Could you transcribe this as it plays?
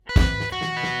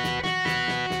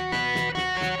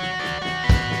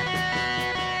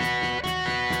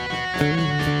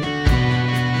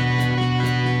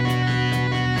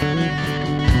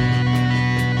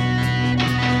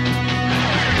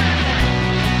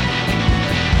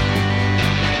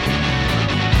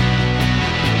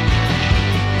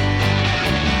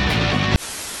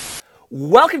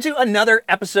Welcome to another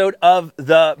episode of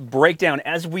The Breakdown.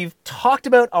 As we've talked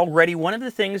about already, one of the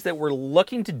things that we're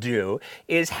looking to do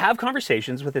is have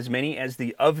conversations with as many of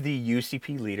the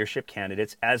UCP leadership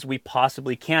candidates as we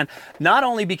possibly can. Not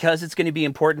only because it's going to be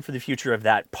important for the future of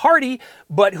that party,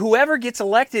 but whoever gets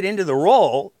elected into the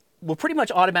role will pretty much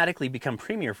automatically become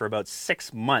premier for about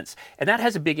 6 months. And that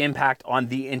has a big impact on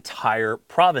the entire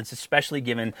province, especially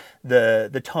given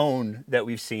the tone that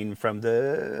we've seen from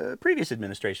the previous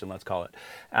administration, let's call it.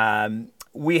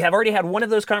 We have already had one of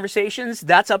those conversations.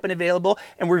 That's up and available.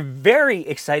 And we're very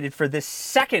excited for this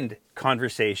second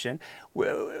conversation.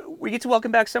 We get to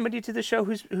welcome back somebody to the show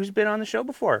who's been on the show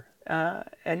before.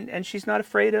 And she's not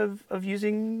afraid of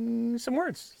using some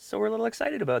words. So we're a little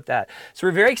excited about that. So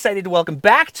we're very excited to welcome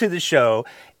back to the show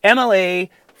MLA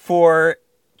for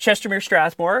Chestermere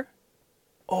Strathmore.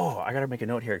 Oh, I got to make a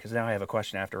note here because now I have a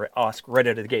question I have to ask right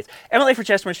out of the gates. MLA for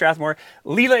Chestermere Strathmore,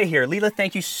 Leela Aheer. Leela,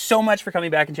 thank you so much for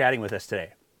coming back and chatting with us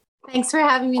today. Thanks for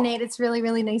having me, Nate. It's really,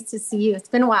 really nice to see you. It's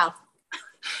been a while.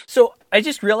 So I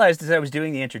just realized as I was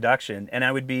doing the introduction, and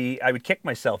I would kick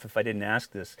myself if I didn't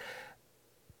ask this.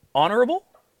 Honorable?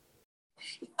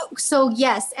 So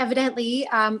yes, evidently,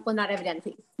 well, not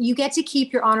evidently, you get to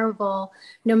keep your honorable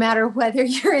no matter whether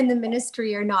you're in the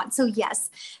ministry or not. So yes,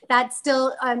 that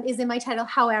still is in my title.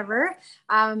 However,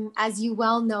 as you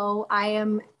well know, I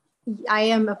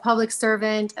am a public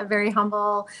servant, a very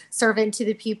humble servant to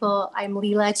the people. I'm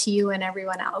Leela to you and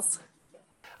everyone else.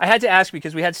 I had to ask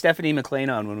because we had Stephanie McLean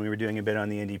on when we were doing a bit on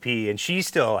the NDP, and she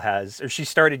still has, or she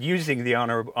started using the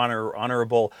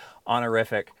honorable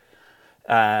honorific.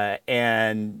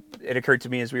 And it occurred to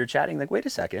me as we were chatting, like, wait a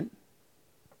second.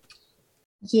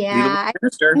 Yeah, I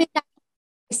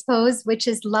suppose, which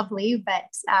is lovely, but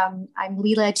I'm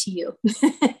Leela to you.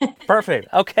 Perfect.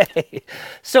 Okay.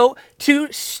 So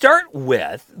to start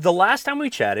with, the last time we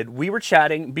chatted, we were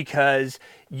chatting because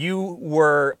you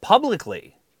were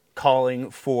publicly calling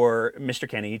for Mr.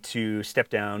 Kenney to step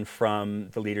down from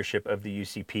the leadership of the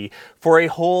UCP for a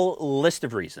whole list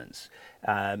of reasons.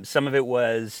 Some of it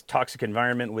was toxic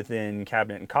environment within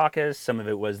cabinet and caucus. Some of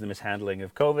it was the mishandling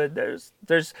of COVID.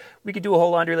 We could do a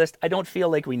whole laundry list. I don't feel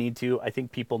like we need to. I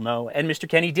think people know. And Mr.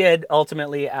 Kenney did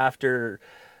ultimately, after,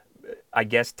 I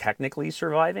guess, technically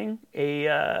surviving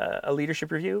a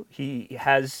leadership review, he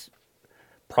has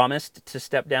promised to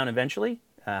step down eventually.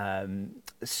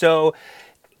 So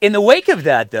in the wake of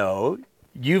that, though,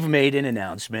 you've made an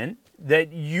announcement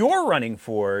that you're running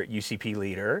for UCP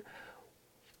leader.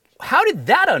 How did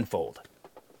that unfold?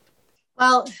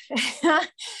 Well, I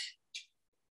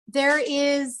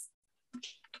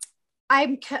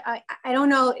don't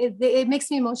know, it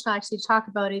makes me emotional actually to talk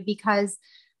about it because,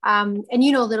 and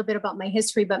you know a little bit about my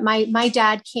history, but my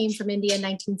dad came from India in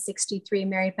 1963,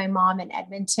 married my mom in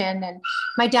Edmonton. And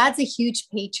my dad's a huge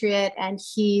patriot, and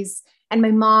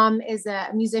my mom is a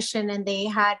musician, and they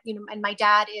had, and my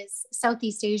dad is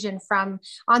Southeast Asian from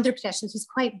Andhra Pradesh. So he's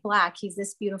quite black. He's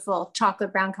this beautiful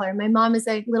chocolate brown color. My mom is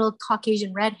a little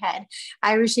Caucasian redhead,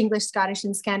 Irish, English, Scottish,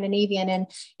 and Scandinavian. And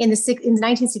in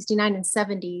 1969 and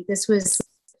 70, this was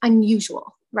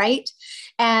unusual, right?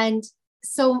 And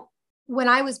so when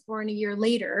I was born a year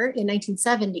later in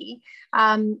 1970,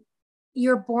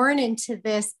 you're born into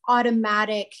this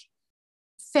automatic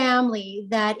family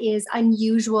that is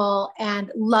unusual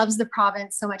and loves the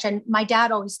province so much. And my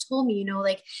dad always told me,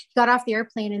 he got off the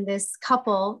airplane and this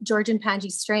couple, George and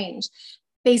Panji Strange,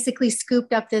 basically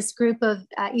scooped up this group of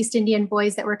East Indian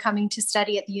boys that were coming to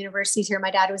study at the universities here.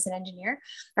 My dad was an engineer,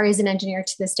 or is an engineer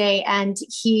to this day. And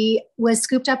he was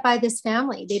scooped up by this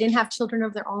family. They didn't have children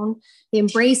of their own. They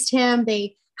embraced him.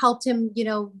 They helped him,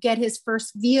 get his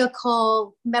first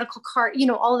vehicle, medical cart,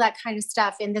 all of that kind of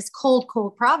stuff in this cold,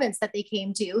 cold province that they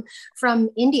came to from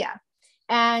India.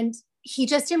 And he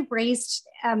just embraced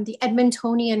the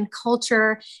Edmontonian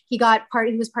culture. He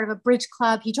was part of a bridge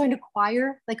club. He joined a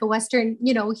choir, like a Western,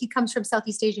 he comes from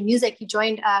Southeast Asian music. He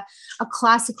joined a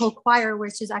classical choir,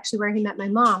 which is actually where he met my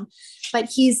mom.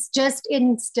 But he's just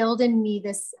instilled in me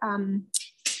this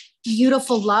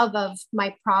beautiful love of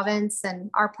my province and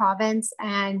our province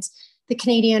and the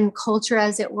Canadian culture,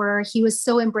 as it were. He was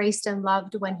so embraced and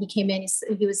loved when he came in.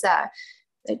 He was,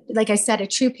 like I said, a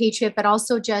true patriot, but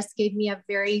also just gave me a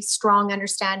very strong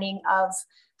understanding of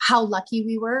how lucky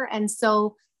we were. And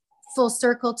so full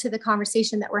circle to the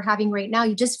conversation that we're having right now,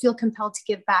 you just feel compelled to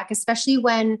give back, especially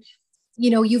when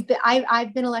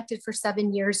I've been elected for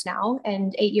 7 years now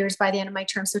and 8 years by the end of my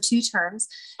term. So 2 terms.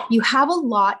 You have a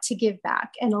lot to give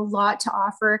back and a lot to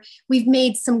offer. We've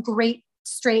made some great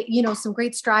strides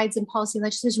in policy and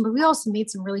legislation, but we also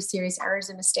made some really serious errors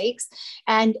and mistakes.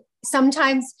 And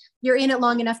sometimes you're in it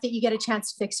long enough that you get a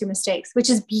chance to fix your mistakes, which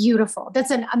is beautiful.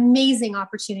 That's an amazing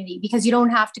opportunity because you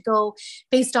don't have to go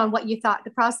based on what you thought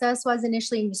the process was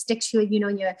initially and you stick to it,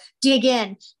 and you dig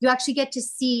in. You actually get to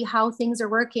see how things are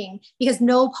working because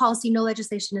no policy, no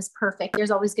legislation is perfect.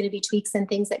 There's always going to be tweaks and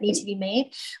things that need to be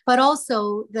made, but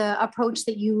also the approach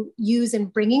that you use in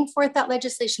bringing forth that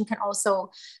legislation can also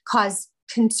cause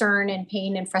concern and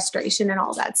pain and frustration and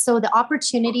all that. So the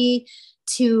opportunity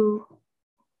to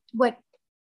what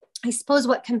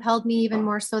compelled me even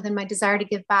more so than my desire to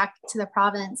give back to the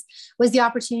province was the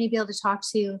opportunity to be able to talk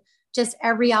to just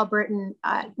every Albertan,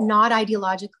 not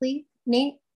ideologically,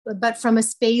 Nate, but from a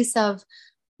space of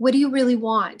what do you really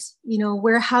want?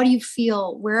 How do you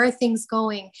feel? Where are things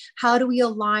going? How do we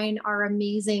align our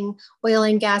amazing oil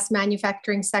and gas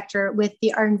manufacturing sector with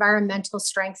our environmental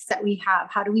strengths that we have?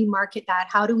 How do we market that?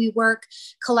 How do we work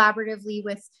collaboratively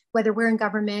with whether we're in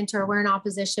government or we're in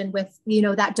opposition with,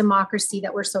 that democracy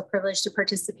that we're so privileged to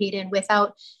participate in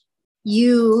without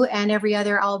you and every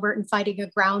other Albertan fighting a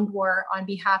ground war on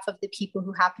behalf of the people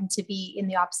who happen to be in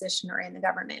the opposition or in the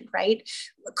government, right?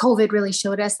 COVID really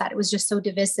showed us that it was just so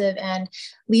divisive, and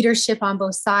leadership on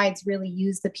both sides really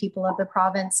used the people of the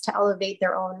province to elevate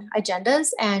their own agendas.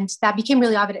 And that became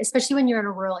really obvious, especially when you're in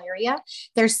a rural area.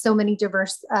 There's so many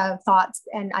diverse thoughts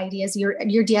and ideas. You're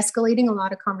de-escalating a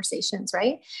lot of conversations,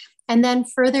 right? And then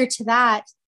further to that,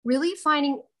 really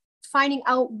finding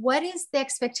out what is the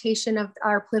expectation of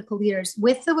our political leaders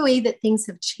with the way that things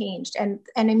have changed. And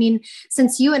I mean,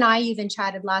 since you and I even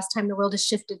chatted last time, the world has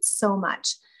shifted so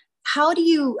much. How do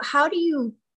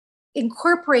you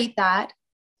incorporate that,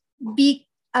 be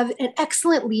an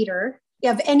excellent leader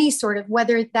of any sort of,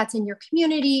 whether that's in your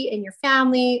community, in your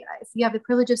family, if you have the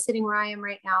privilege of sitting where I am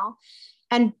right now,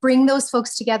 and bring those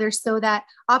folks together so that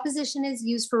opposition is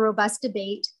used for robust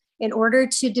debate in order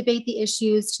to debate the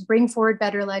issues, to bring forward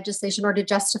better legislation or to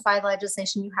justify the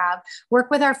legislation you have,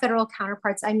 work with our federal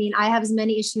counterparts. I mean, I have as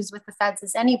many issues with the feds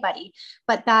as anybody,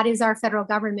 but that is our federal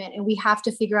government. And we have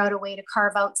to figure out a way to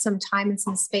carve out some time and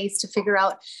some space to figure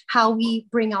out how we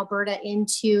bring Alberta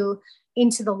into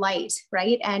the light,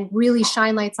 right? And really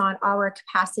shine lights on our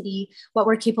capacity, what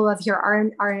we're capable of here,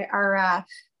 our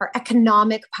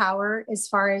economic power as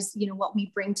far as, what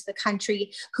we bring to the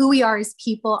country, who we are as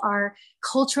people, our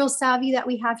cultural savvy that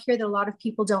we have here that a lot of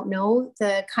people don't know,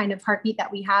 the kind of heartbeat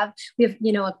that we have. We have,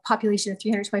 a population of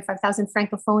 325,000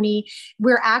 Francophony.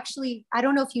 We're actually, I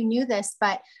don't know if you knew this,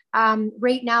 but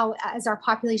right now, as our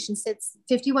population sits,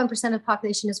 51% of the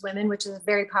population is women, which is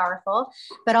very powerful,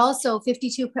 but also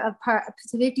 52%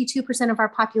 of our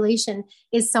population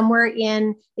is somewhere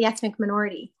in the ethnic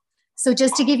minority. So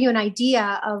just to give you an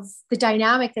idea of the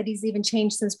dynamic that has even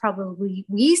changed since probably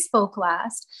we spoke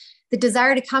last, the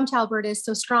desire to come to Alberta is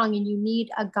so strong, and you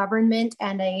need a government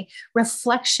and a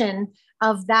reflection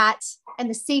of that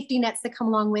and the safety nets that come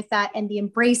along with that and the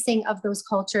embracing of those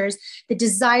cultures, the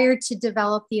desire to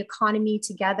develop the economy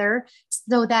together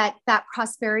so that that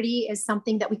prosperity is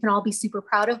something that we can all be super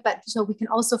proud of, but so we can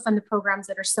also fund the programs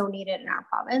that are so needed in our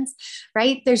province,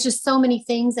 right? There's just so many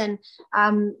things. And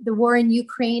the war in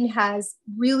Ukraine has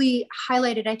really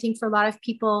highlighted, I think, for a lot of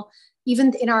people,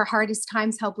 even in our hardest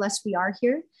times, how blessed we are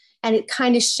here. And it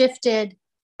kind of shifted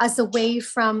us away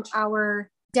from our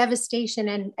devastation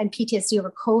and PTSD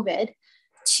over COVID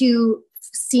to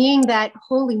seeing that,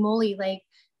 holy moly, like,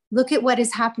 look at what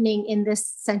is happening in this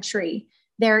century.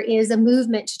 There is a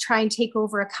movement to try and take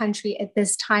over a country at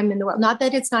this time in the world. Not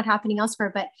that it's not happening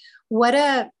elsewhere, but what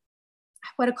a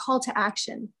call to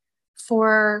action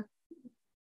for,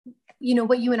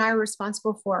 what you and I are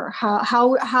responsible for.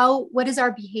 What is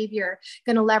our behavior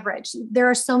going to leverage? There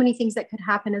are so many things that could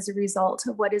happen as a result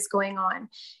of what is going on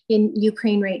in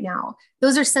Ukraine right now.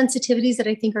 Those are sensitivities that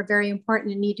I think are very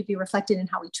important and need to be reflected in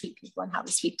how we treat people and how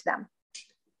we speak to them.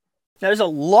 Now, there's a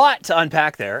lot to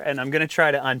unpack there, and I'm going to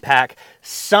try to unpack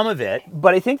some of it.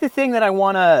 But I think the thing that I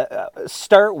want to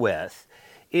start with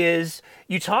is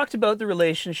you talked about the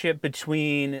relationship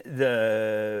between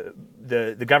the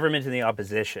government and the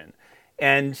opposition.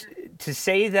 And to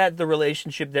say that the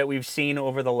relationship that we've seen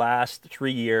over the last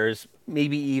 3 years,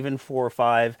 maybe even 4 or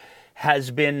 5,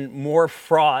 has been more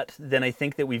fraught than I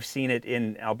think that we've seen it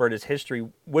in Alberta's history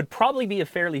would probably be a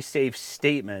fairly safe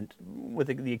statement, with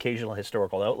the occasional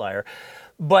historical outlier.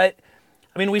 But,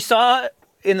 I mean, we saw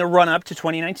in the run-up to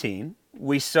 2019,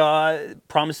 we saw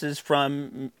promises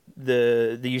from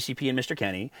the UCP and Mr.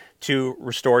 Kenney to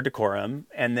restore decorum,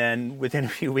 and then within a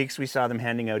few weeks we saw them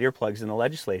handing out earplugs in the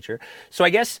legislature. So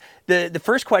I guess the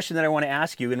first question that I want to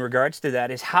ask you in regards to that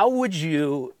is, how would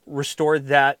you restore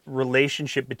that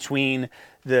relationship between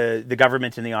the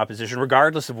government and the opposition,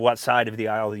 regardless of what side of the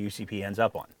aisle the UCP ends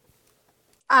up on?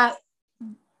 Uh,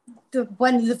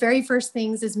 one of the very first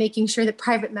things is making sure that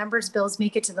private members' bills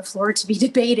make it to the floor to be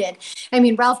debated. I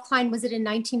mean, Ralph Klein, was it in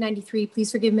 1993?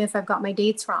 Please forgive me if I've got my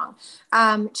dates wrong.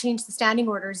 Changed the standing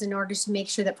orders in order to make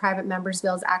sure that private members'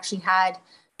 bills actually had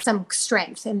some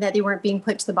strength and that they weren't being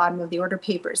put to the bottom of the order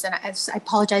papers. And I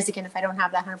apologize again if I don't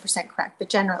have that 100% correct, but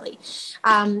generally,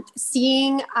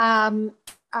 seeing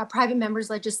private members'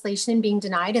 legislation being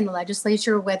denied in the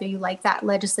legislature, whether you like that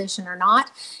legislation or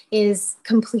not, is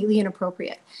completely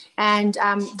inappropriate. And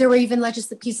there were even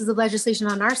pieces of legislation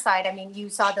on our side. I mean, you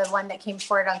saw the one that came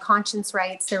forward on conscience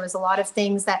rights. There was a lot of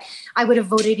things that I would have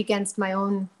voted against my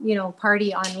own,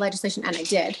 party on legislation, and I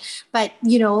did. But,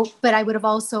 but I would have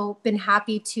also been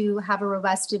happy to have a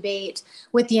robust debate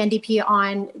with the NDP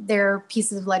on their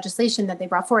pieces of legislation that they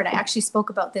brought forward. I actually spoke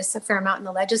about this a fair amount in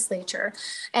the legislature.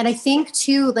 And I think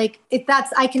too,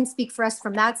 I can speak for us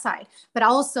from that side, but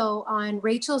also on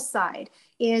Rachel's side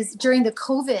is during the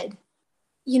COVID,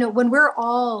 when we're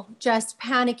all just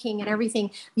panicking and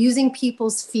everything, using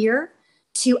people's fear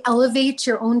to elevate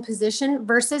your own position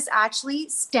versus actually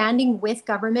standing with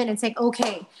government and saying,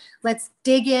 okay, let's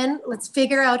dig in, let's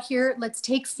figure out here, let's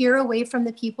take fear away from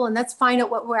the people, and let's find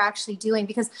out what we're actually doing.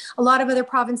 Because a lot of other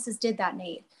provinces did that,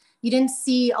 Nate. You didn't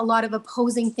see a lot of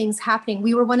opposing things happening.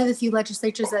 We were one of the few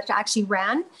legislatures that actually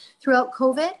ran throughout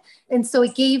COVID. And so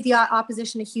it gave the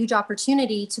opposition a huge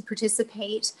opportunity to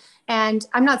participate. And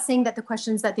I'm not saying that the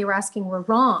questions that they were asking were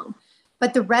wrong,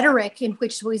 but the rhetoric in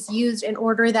which was used in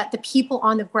order that the people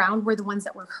on the ground were the ones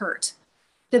that were hurt.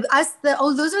 Those of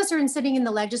us who are sitting in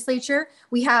the legislature,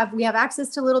 we have access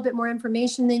to a little bit more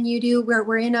information than you do.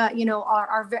 We're in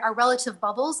our relative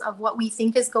bubbles of what we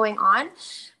think is going on,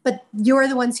 but you're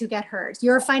the ones who get hurt.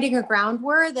 You're fighting a ground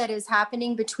war that is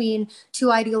happening between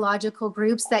two ideological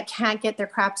groups that can't get their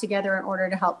crap together in order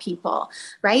to help people,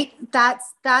 right? That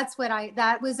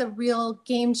was a real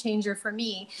game changer for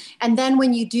me. And then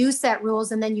when you do set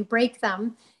rules and then you break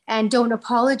them, and don't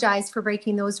apologize for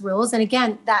breaking those rules. And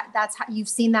again, that's how you've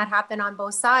seen that happen on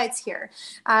both sides here.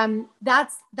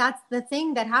 That's the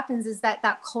thing that happens is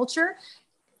that culture,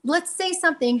 let's say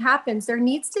something happens, there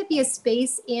needs to be a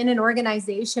space in an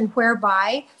organization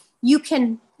whereby you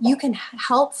can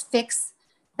help fix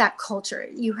that culture.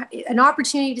 You have an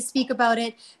opportunity to speak about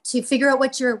it, to figure out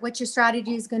what your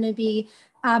strategy is going to be.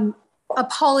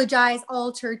 Apologize,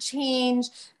 alter, change,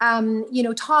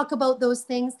 talk about those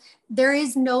things. There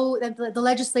is the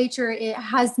legislature, it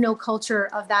has no culture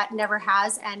of that, never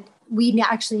has. And we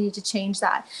actually need to change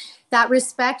that. That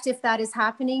respect, if that is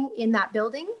happening in that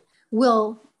building,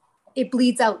 it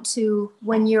bleeds out to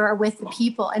when you're with the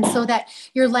people. And so that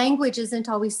your language isn't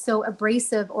always so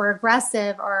abrasive or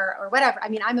aggressive or whatever. I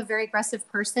mean, I'm a very aggressive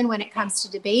person when it comes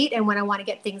to debate. And when I want to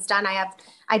get things done,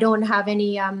 I don't have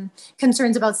any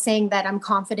concerns about saying that I'm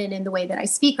confident in the way that I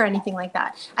speak or anything like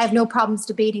that. I have no problems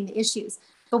debating the issues.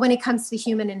 But when it comes to the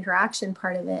human interaction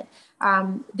part of it,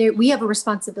 we have a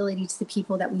responsibility to the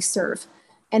people that we serve.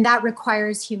 And that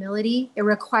requires humility. It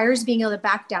requires being able to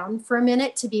back down for a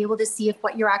minute to be able to see if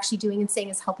what you're actually doing and saying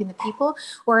is helping the people,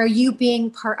 or are you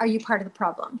part of the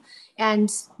problem? And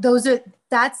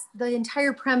that's the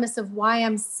entire premise of why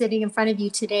I'm sitting in front of you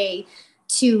today,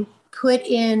 to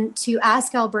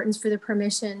ask Albertans for the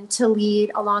permission to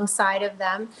lead alongside of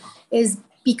them, is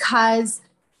because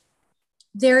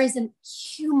there is a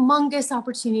humongous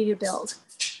opportunity to build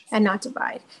and not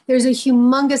divide. There's a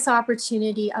humongous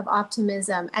opportunity of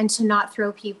optimism and to not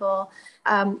throw people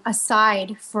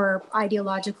aside for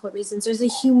ideological reasons. There's a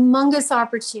humongous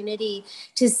opportunity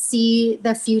to see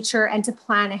the future and to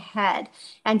plan ahead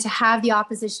and to have the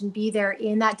opposition be there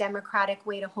in that democratic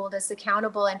way to hold us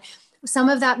accountable. And some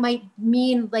of that might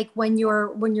mean, like, when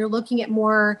you're looking at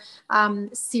more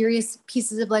serious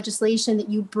pieces of legislation, that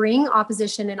you bring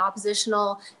opposition and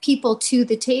oppositional people to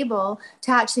the table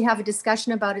to actually have a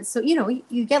discussion about it. So,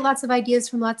 you get lots of ideas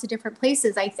from lots of different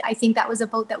places. I think that was a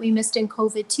boat that we missed in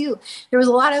COVID too. There was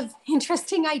a lot of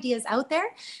interesting ideas out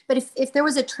there, but if there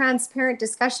was a transparent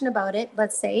discussion about it,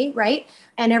 let's say, right,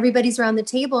 and everybody's around the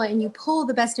table and you pull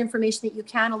the best information that you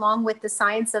can along with the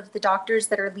science of the doctors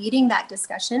that are leading that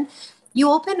discussion, you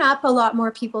open up a lot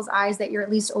more people's eyes that you're at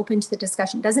least open to the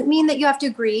discussion. Doesn't mean that you have to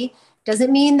agree.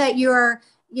 Doesn't mean that you're,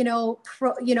 I'm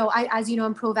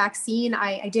pro-vaccine.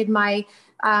 I did my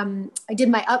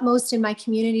utmost in my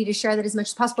community to share that as much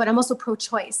as possible, but I'm also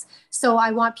pro-choice. So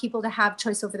I want people to have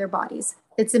choice over their bodies.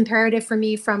 It's imperative for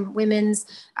me, from women's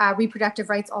reproductive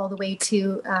rights all the way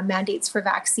to mandates for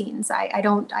vaccines. I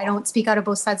don't speak out of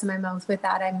both sides of my mouth with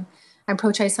that. I'm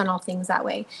pro-choice on all things that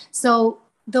way. So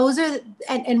those are,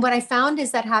 and what I found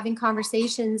is that having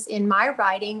conversations in my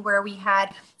riding where we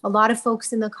had a lot of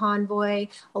folks in the convoy,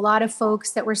 a lot of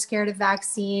folks that were scared of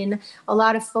vaccine, a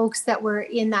lot of folks that were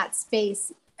in that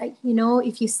space, you know,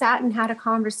 if you sat and had a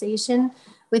conversation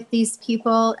with these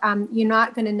people, you're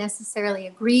not going to necessarily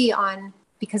agree on,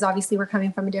 because obviously we're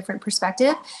coming from a different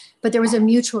perspective, but there was a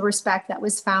mutual respect that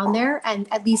was found there.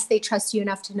 And at least they trust you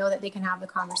enough to know that they can have the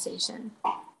conversation.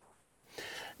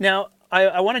 Now,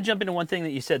 I want to jump into one thing that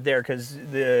you said there, because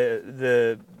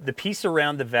the piece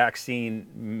around the vaccine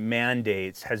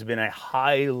mandates has been a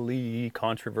highly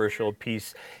controversial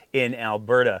piece in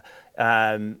Alberta.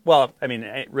 Well, I mean,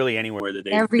 really anywhere that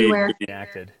they've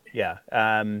enacted. Yeah.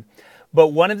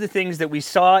 But one of the things that we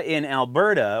saw in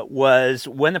Alberta was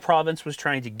when the province was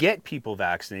trying to get people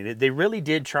vaccinated, they really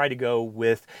did try to go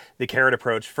with the carrot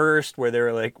approach first, where they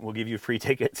were like, we'll give you free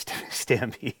tickets to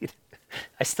Stampede.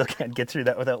 I still can't get through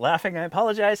that without laughing. I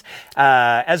apologize.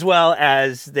 As well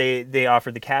as they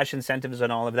offered the cash incentives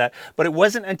and all of that. But it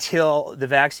wasn't until the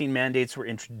vaccine mandates were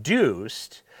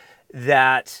introduced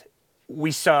that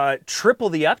we saw triple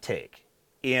the uptake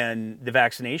in the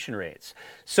vaccination rates.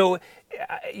 So,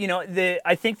 you know,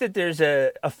 I think that there's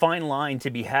a fine line to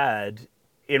be had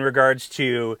in regards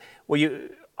to, well,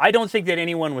 I don't think that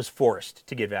anyone was forced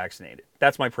to get vaccinated.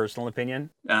 That's my personal opinion.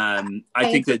 I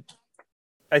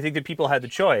think that people had the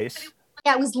choice.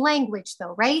 Yeah, it was language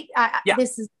though, right? Yeah.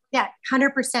 This is,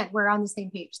 100%. We're on the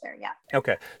same page there. Yeah.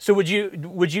 Okay. So would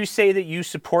you say that you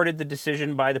supported the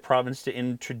decision by the province to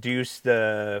introduce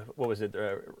the, what was it,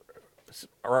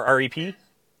 REP?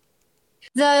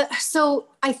 So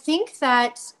I think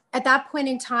that at that point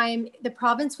in time, the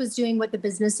province was doing what the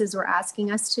businesses were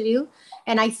asking us to do.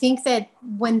 And I think that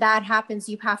when that happens,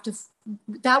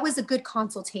 that was a good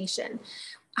consultation.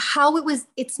 How it was,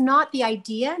 it's not the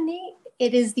idea, Nate,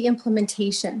 it is the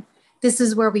implementation. This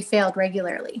is where we failed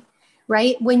regularly,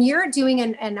 right? When you're doing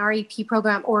an REP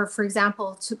program, or for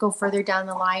example, to go further down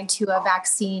the line to a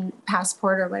vaccine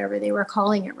passport or whatever they were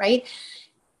calling it, right?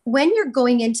 When you're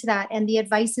going into that and the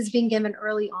advice is being given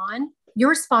early on, your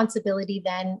responsibility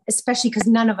then, especially because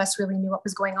none of us really knew what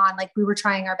was going on, like we were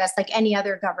trying our best, like any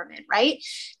other government, right?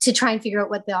 To try and figure out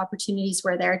what the opportunities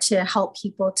were there to help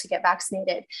people to get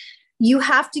vaccinated. You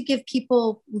have to give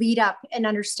people lead up and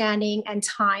understanding and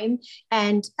time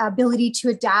and ability to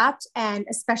adapt. And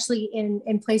especially in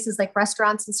places like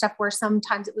restaurants and stuff where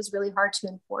sometimes it was really hard to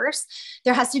enforce,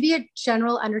 there has to be a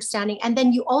general understanding. And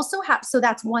then you also have, so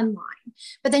that's one line,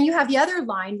 but then you have the other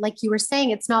line, like you were saying,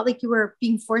 it's not like you were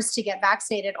being forced to get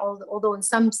vaccinated, although in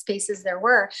some spaces there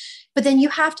were, but then you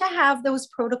have to have those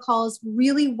protocols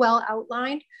really well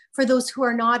outlined for those who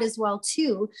are not as well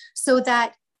too, so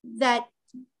that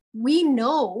we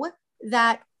know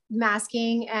that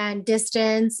masking and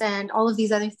distance and all of these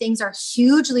other things are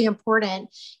hugely important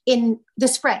in the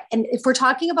spread. And if we're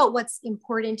talking about what's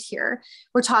important here,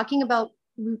 we're talking about,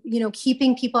 you know,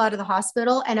 keeping people out of the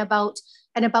hospital and about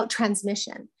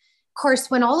transmission. Of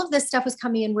course, when all of this stuff was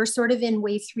coming in, we're sort of in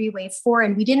wave 3, wave 4,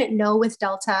 and we didn't know with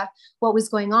Delta what was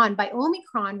going on. By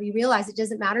Omicron, we realized it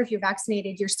doesn't matter if you're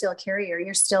vaccinated, you're still a carrier,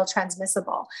 you're still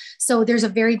transmissible. So there's a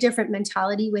very different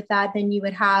mentality with that than you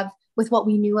would have with what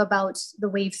we knew about the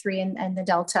wave 3 and the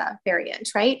Delta variant,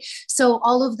 right? So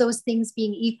all of those things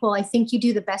being equal, I think you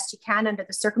do the best you can under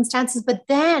the circumstances, but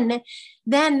then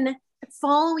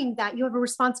following that, you have a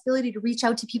responsibility to reach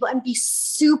out to people and be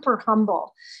super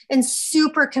humble and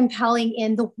super compelling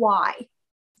in the why.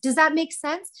 Does that make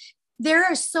sense? There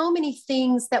are so many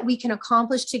things that we can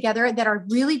accomplish together that are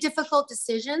really difficult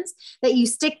decisions that you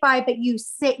stick by, but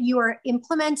you are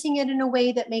implementing it in a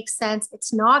way that makes sense.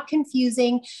 It's not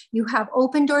confusing. You have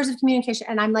open doors of communication.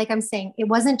 And I'm saying, it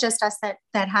wasn't just us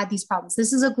that had these problems.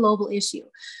 This is a global issue.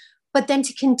 But then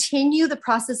to continue the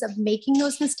process of making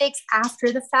those mistakes after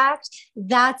the fact,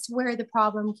 that's where the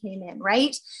problem came in,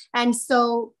 right? And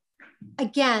so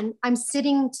again, I'm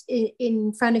sitting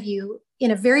in front of you in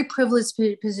a very privileged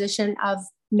position of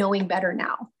knowing better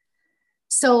now.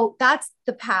 So that's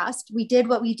the past. We did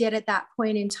what we did at that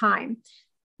point in time.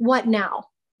 What now,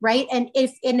 right? And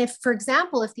if, for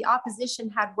example, if the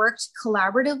opposition had worked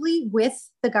collaboratively with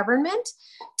the government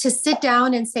to sit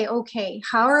down and say, okay,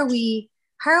 how are we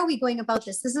going about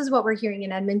this? This is what we're hearing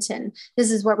in Edmonton.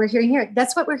 This is what we're hearing here.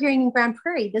 That's what we're hearing in Grand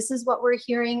Prairie. This is what we're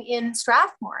hearing in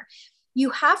Strathmore. You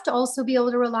have to also be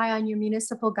able to rely on your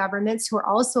municipal governments, who are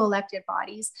also elected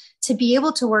bodies, to be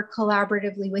able to work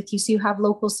collaboratively with you so you have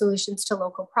local solutions to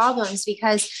local problems,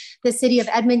 because the city of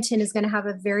Edmonton is going to have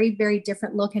a very, very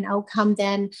different look and outcome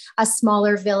than a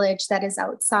smaller village that is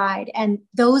outside. And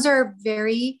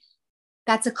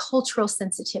that's a cultural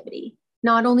sensitivity.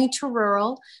 not only to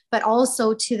rural, but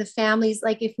also to the families.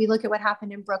 Like if we look at what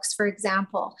happened in Brooks, for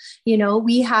example, you know,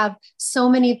 we have so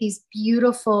many of these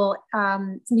beautiful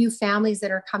new families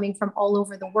that are coming from all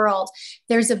over the world.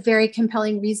 There's a very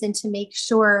compelling reason to make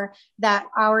sure that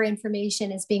our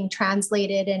information is being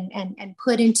translated and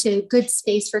put into good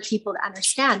space for people to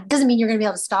understand. It doesn't mean you're going to be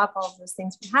able to stop all of those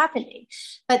things from happening,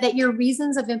 but that your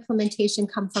reasons of implementation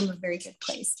come from a very good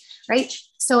place, right?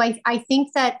 So I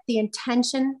think that the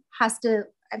intention has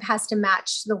to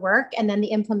match the work, and then the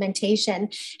implementation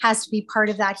has to be part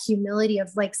of that humility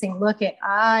of like saying, look,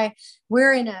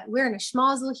 we're in a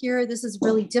schmozzle here. This is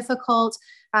really difficult.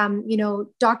 You know,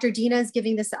 Dr. Dina is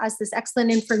giving us this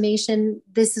excellent information.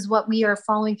 This is what we are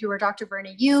following through our Dr.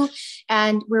 Verna Yu,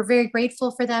 and we're very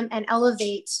grateful for them. And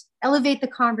elevate the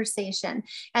conversation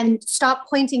and stop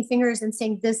pointing fingers and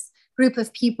saying this group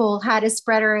of people had a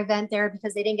spreader event there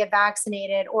because they didn't get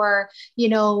vaccinated, or, you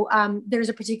know, there's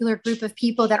a particular group of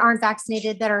people that aren't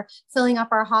vaccinated that are filling up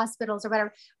our hospitals or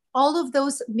whatever. All of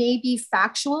those may be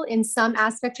factual in some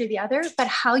aspect or the other, but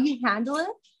how you handle it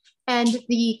and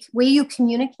the way you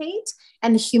communicate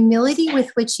and the humility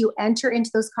with which you enter into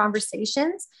those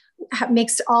conversations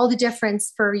makes all the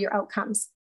difference for your outcomes.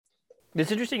 It's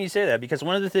interesting you say that, because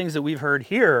one of the things that we've heard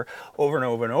here over and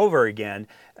over and over again,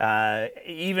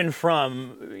 even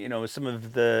from, you know, some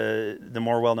of the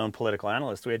more well-known political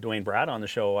analysts, we had Dwayne Brad on the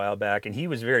show a while back, and he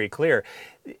was very clear.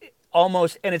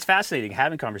 Almost, and it's fascinating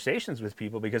having conversations with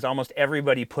people, because almost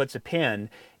everybody puts a pin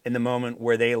in the moment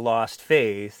where they lost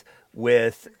faith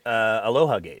with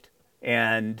Aloha Gate,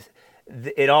 and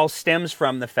it all stems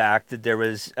from the fact that there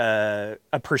was a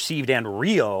perceived and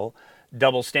real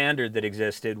double standard that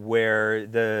existed, where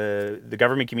the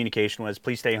government communication was,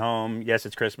 please stay home. Yes,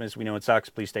 it's Christmas. We know it sucks.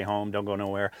 Please stay home. Don't go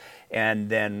nowhere. And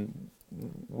then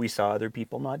we saw other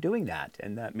people not doing that,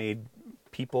 and that made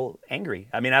people angry.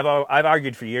 I mean, I've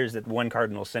argued for years that one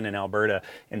cardinal sin in Alberta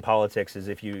in politics is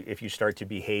if you start to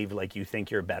behave like you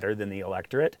think you're better than the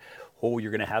electorate,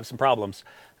 you're going to have some problems.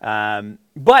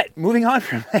 But moving on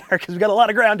from there, because we've got a lot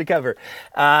of ground to cover.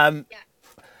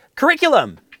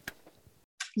 Curriculum.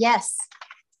 Yes.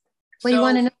 What do you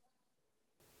want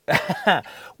to know?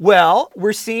 Well,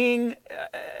 we're seeing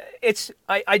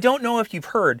I don't know if you've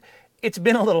heard, it's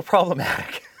been a little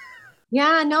problematic.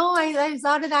 Yeah, no, I was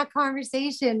out of that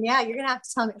conversation. Yeah, you're going to have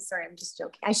to tell me. Sorry, I'm just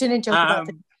joking. I shouldn't joke about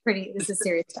this. This is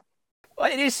serious stuff.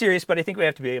 Well, it is serious, but I think we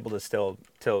have to be able to still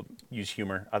use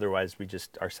humor. Otherwise, we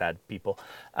just are sad people.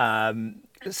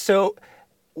 So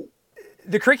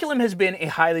the curriculum has been a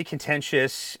highly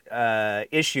contentious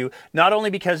issue, not only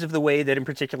because of the way that in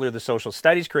particular the social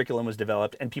studies curriculum was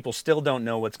developed, and people still don't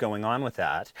know what's going on with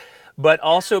that, but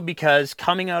also because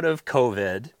coming out of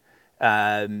COVID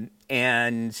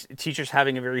and teachers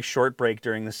having a very short break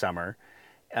during the summer,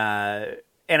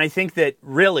 and I think that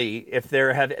really, if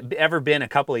there have ever been a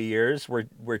couple of years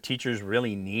where teachers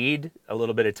really need a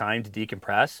little bit of time to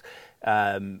decompress,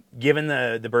 given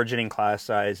the burgeoning class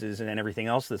sizes and everything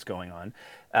else that's going on,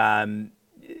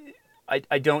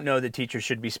 I don't know that teachers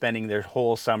should be spending their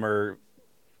whole summer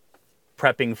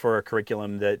prepping for a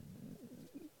curriculum that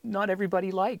not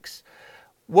everybody likes.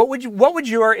 What would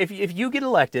your, if you get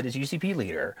elected as UCP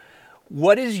leader,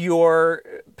 what is your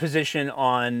position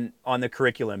on the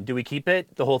curriculum? Do we keep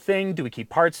it, the whole thing? Do we keep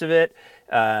parts of it?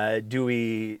 Do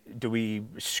we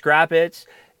scrap it?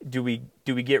 Do we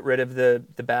get rid of the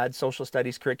bad social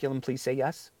studies curriculum? Please say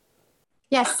yes.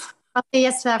 Yes, I'll say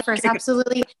yes to that first.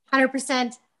 Absolutely,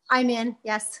 100%. I'm in.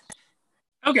 Yes.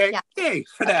 Okay. Yeah. Yay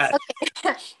for that.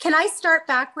 Okay. Can I start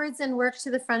backwards and work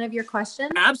to the front of your question?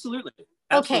 Absolutely.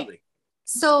 Okay.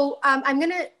 So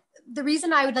the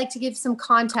reason I would like to give some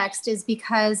context is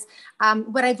because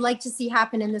what I'd like to see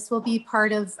happen, and this will be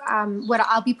part of what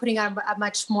I'll be putting on a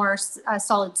much more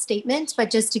solid statement,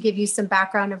 but just to give you some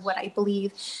background of what I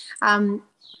believe.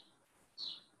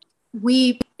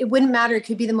 It wouldn't matter. It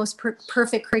could be the most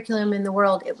perfect curriculum in the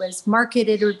world. It was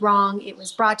marketed wrong. It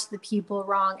was brought to the people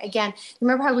wrong. Again,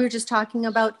 remember how we were just talking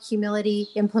about humility,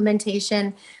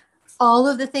 implementation, all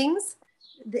of the things?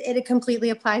 It completely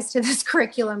applies to this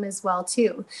curriculum as well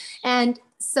too. And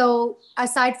so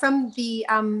aside from the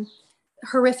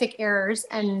horrific errors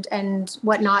and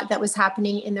whatnot that was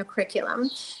happening in the curriculum,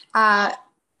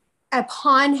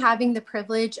 upon having the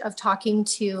privilege of talking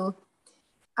to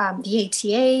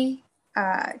the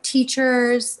ATA,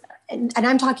 teachers, and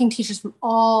I'm talking teachers from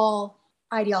all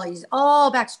ideologies, all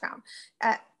background,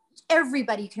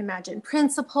 everybody you can imagine,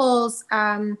 principals,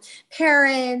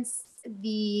 parents,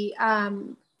 the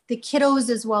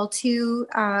kiddos as well too,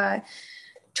 try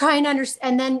and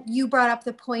understand. And then you brought up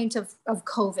the point of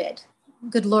COVID,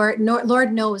 good Lord, no,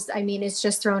 Lord knows, I mean, it's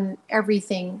just thrown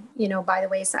everything, by the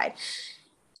wayside.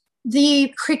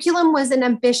 The curriculum was an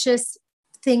ambitious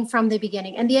thing from the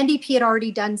beginning, and the NDP had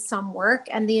already done some work,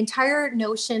 and the entire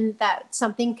notion that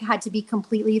something had to be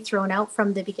completely thrown out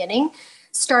from the beginning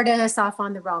started us off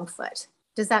on the wrong foot.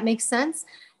 Does that make sense?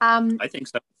 I think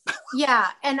so. Yeah,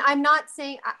 and I'm not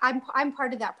saying I'm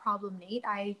part of that problem, Nate.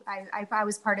 I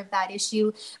was part of that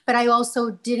issue, but I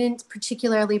also didn't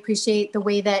particularly appreciate the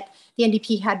way that the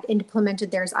NDP had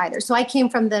implemented theirs either. So I came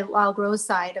from the Wild Rose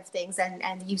side of things and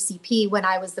the UCP when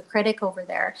I was the critic over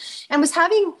there, and was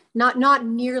having not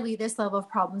nearly this level of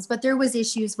problems, but there was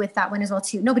issues with that one as well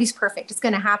too. Nobody's perfect; it's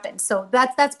going to happen. So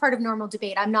that's part of normal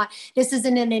debate. I'm not. This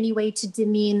isn't in any way to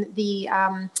demean the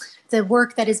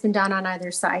work that has been done on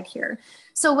either side here.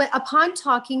 So upon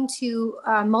talking to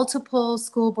multiple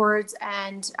school boards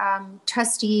and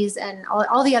trustees and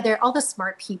all the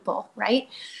smart people, right?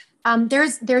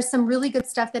 There's some really good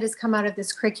stuff that has come out of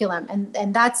this curriculum,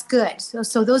 and that's good.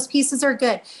 So those pieces are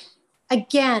good.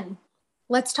 Again,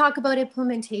 let's talk about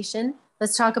implementation.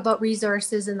 Let's talk about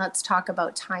resources, and let's talk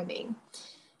about timing.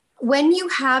 When you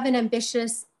have an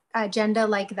ambitious agenda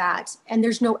like that, and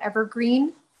there's no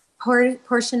evergreen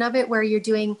portion of it where you're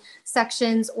doing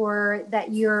sections, or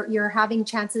that you're having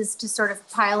chances to sort of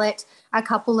pilot a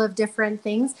couple of different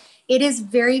things, it is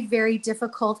very, very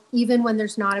difficult, even when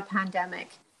there's not a pandemic,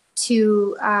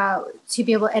 to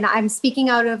be able, and I'm speaking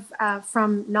out of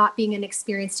from not being an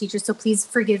experienced teacher, so please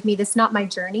forgive me. This is not my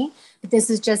journey, but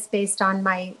this is just based on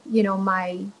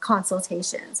my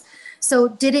consultations. So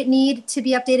did it need to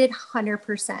be updated?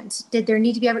 100%. Did there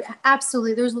need to be?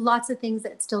 Absolutely. There's lots of things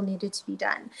that still needed to be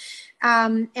done.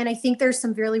 And I think there's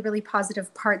some really, really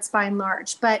positive parts by and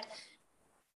large, but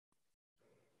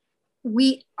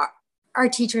our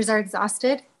teachers are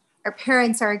exhausted. Our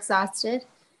parents are exhausted.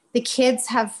 The kids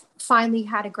have finally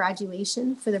had a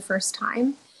graduation for the first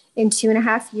time in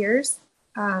 2.5 years.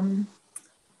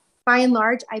 By and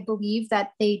large, I believe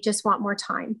that they just want more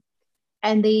time,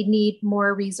 and they need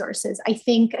more resources. I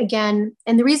think, again,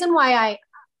 and the reason why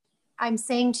I'm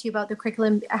saying to you about the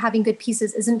curriculum having good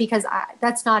pieces isn't because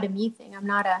that's not a me thing. I'm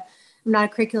not a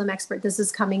curriculum expert. This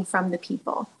is coming from the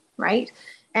people, right?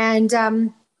 And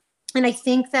I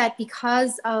think that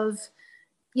because of,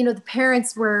 the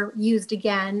parents were used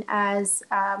again as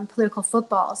political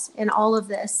footballs in all of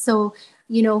this. So,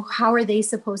 how are they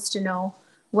supposed to know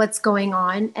what's going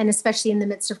on? And especially in the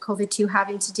midst of COVID too,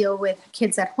 having to deal with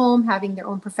kids at home, having their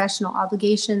own professional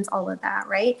obligations, all of that,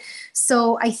 right?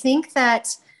 So I think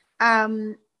that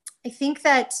the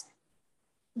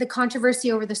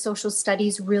controversy over the social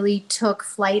studies really took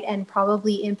flight and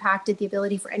probably impacted the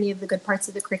ability for any of the good parts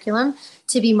of the curriculum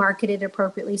to be marketed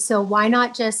appropriately. So why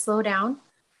not just slow down,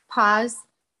 pause,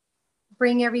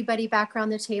 bring everybody back around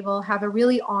the table, have a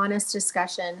really honest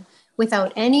discussion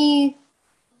without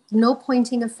no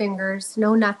pointing of fingers,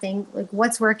 no nothing, like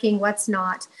what's working, what's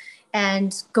not,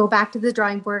 and go back to the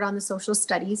drawing board on the social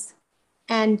studies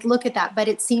and look at that. But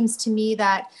it seems to me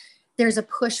that there's a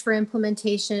push for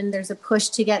implementation, there's a push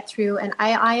to get through, and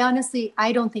I honestly,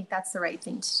 I don't think that's the right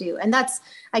thing to do. And that's,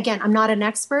 again, I'm not an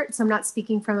expert, so I'm not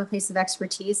speaking from a place of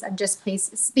expertise, I'm just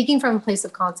speaking from a place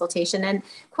of consultation. And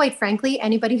quite frankly,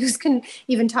 anybody who's can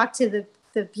even talk to the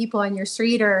people on your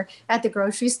street or at the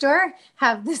grocery store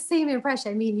have the same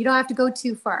impression. I mean, you don't have to go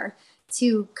too far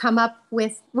to come up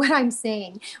with what I'm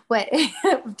saying.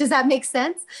 Does that make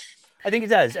sense? I think it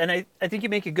does. And I think you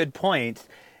make a good point.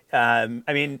 I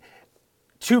mean,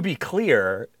 to be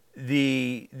clear,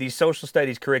 the social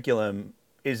studies curriculum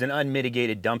is an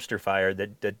unmitigated dumpster fire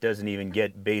that doesn't even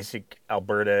get basic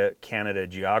Alberta, Canada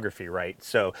geography right.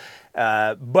 So,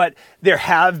 but there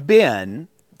have been,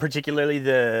 particularly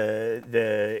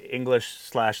the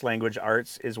English/language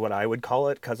arts is what I would call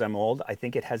it because I'm old. I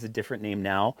think it has a different name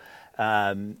now,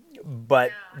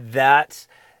 but that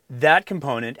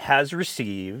component has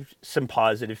received some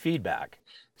positive feedback.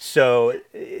 So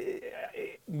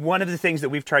one of the things that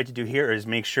we've tried to do here is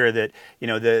make sure that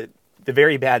the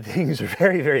very bad things are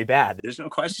very, very bad. There's no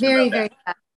question very, about very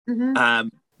that. Very bad. Mm-hmm.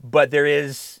 But there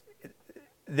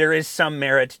is some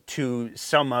merit to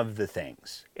some of the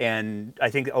things. And I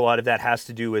think a lot of that has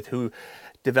to do with who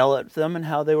developed them and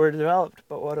how they were developed.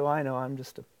 But what do I know? I'm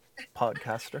just a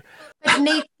podcaster. But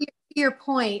Nate, to your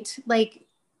point, like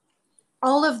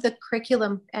all of the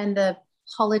curriculum and the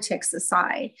politics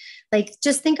aside, like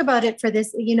just think about it for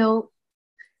this,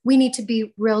 we need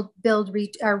to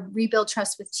rebuild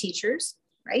trust with teachers,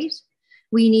 right?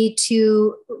 We need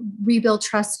to rebuild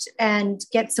trust and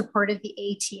get support of the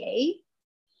ATA.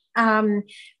 Um,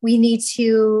 we need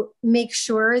to make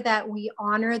sure that we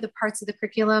honor the parts of the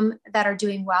curriculum that are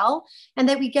doing well and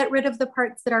that we get rid of the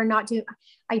parts that are not doing.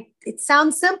 It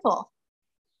sounds simple.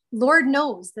 Lord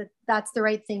knows that that's the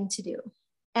right thing to do.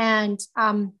 And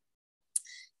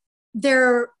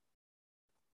there,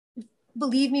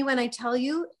 believe me when I tell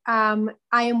you, I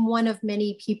am one of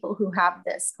many people who have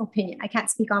this opinion. I can't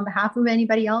speak on behalf of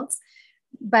anybody else,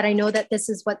 but I know that this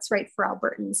is what's right for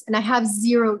Albertans. And I have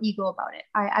zero ego about it.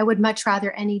 I would much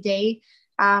rather any day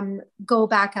go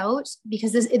back out,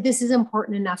 because this is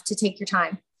important enough to take your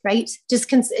time, right? Just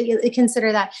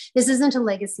consider that this isn't a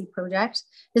legacy project.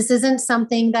 This isn't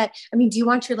something that, I mean, do you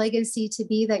want your legacy to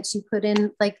be that you put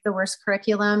in like the worst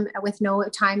curriculum with no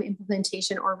time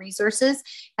implementation or resources,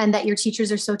 and that your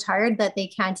teachers are so tired that they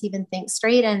can't even think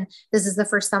straight? And this is the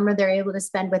first summer they're able to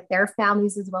spend with their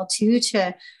families as well too,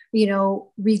 to, you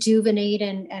know, rejuvenate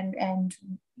and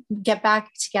get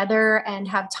back together and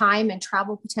have time and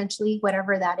travel potentially,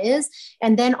 whatever that is.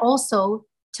 And then also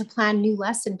to plan new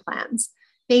lesson plans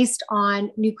based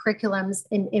on new curriculums,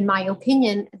 in my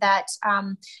opinion, that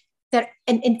and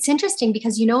it's interesting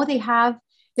because, you know,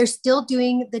 they're still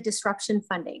doing the disruption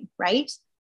funding, right?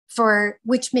 For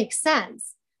which makes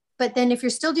sense. But then if you're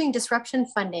still doing disruption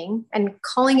funding and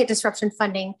calling it disruption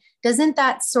funding, doesn't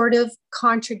that sort of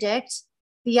contradict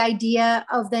the idea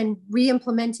of then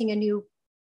re-implementing a new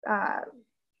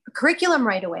curriculum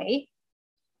right away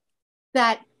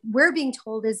that we're being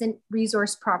told isn't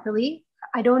resourced properly?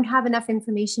 I don't have enough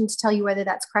information to tell you whether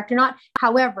that's correct or not.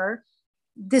 However,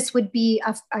 this would be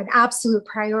an absolute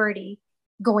priority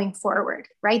going forward,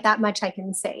 right? That much I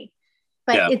can say.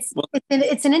 But Yeah.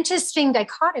 It's an interesting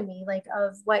dichotomy, like,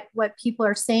 of what people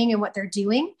are saying and what they're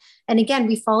doing. And again,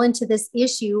 we fall into this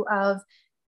issue of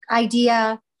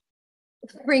idea,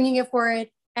 bringing it forward,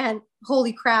 and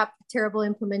holy crap, terrible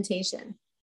implementation.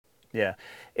 Yeah,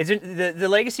 it's the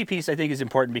legacy piece. I think is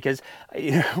important because,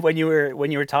 you know, when you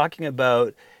were talking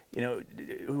about, you know,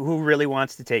 who really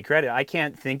wants to take credit, I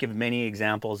can't think of many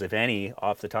examples, if any,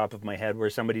 off the top of my head, where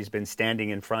somebody's been standing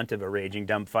in front of a raging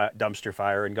dumpster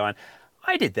fire and gone,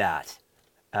 "I did that,"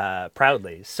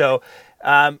 proudly. So,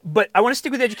 but I want to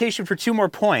stick with education for two more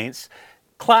points: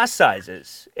 class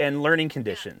sizes and learning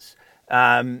conditions.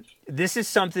 This is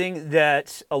something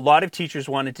that a lot of teachers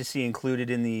wanted to see included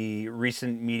in the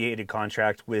recent mediated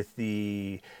contract with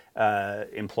the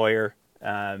employer.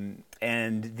 And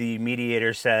the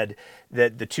mediator said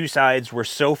that the two sides were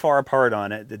so far apart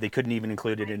on it that they couldn't even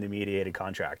include it in the mediated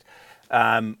contract.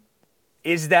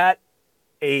 Is that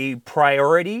a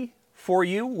priority for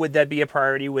you? Would that be a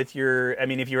priority with I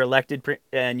mean, if you're elected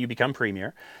and you become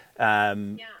premier,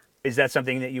 yeah. Is that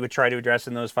something that you would try to address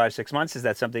in those 5-6 months? Is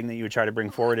that something that you would try to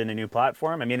bring forward in a new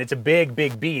platform? I mean, it's a big,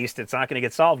 big beast. It's not going to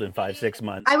get solved in 5-6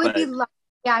 months. I would be,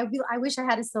 yeah, I wish I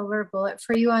had a silver bullet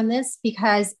for you on this,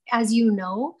 because as you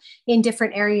know, in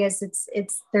different areas,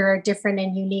 there are different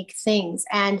and unique things.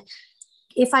 And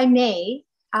if I may,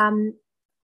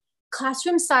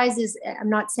 classroom size is,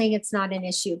 I'm not saying it's not an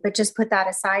issue, but just put that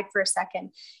aside for a second.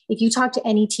 If you talk to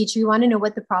any teacher, you want to know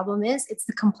what the problem is, it's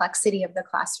the complexity of the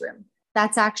classroom.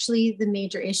 That's actually the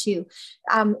major issue.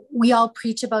 We all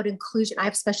preach about inclusion. I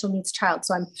have a special needs child,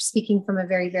 so I'm speaking from a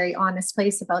very, very honest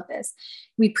place about this.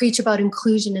 We preach about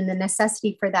inclusion and the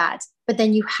necessity for that, but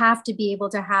then you have to be able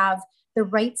to have the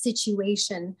right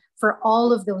situation for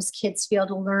all of those kids to be able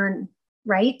to learn,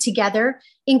 right, together,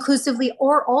 inclusively.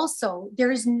 Or also,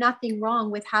 there is nothing wrong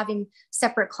with having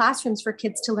separate classrooms for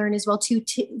kids to learn as well too,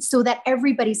 so that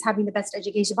everybody's having the best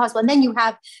education possible. And then you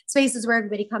have spaces where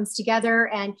everybody comes together,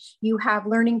 and you have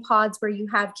learning pods where you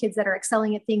have kids that are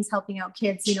excelling at things, helping out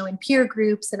kids, you know, in peer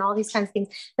groups and all these kinds of things.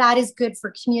 That is good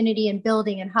for community and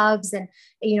building and hubs and,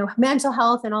 you know, mental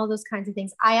health and all those kinds of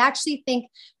things. I actually think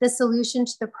the solution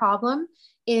to the problem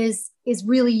is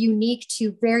really unique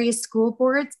to various school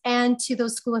boards and to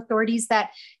those school authorities that,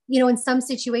 you know, in some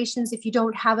situations, if you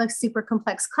don't have a super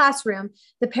complex classroom,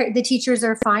 the teachers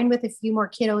are fine with a few more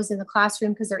kiddos in the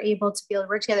classroom because they're able to be able to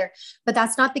work together. But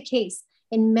that's not the case.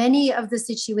 In many of the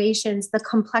situations, the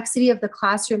complexity of the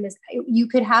classroom is, you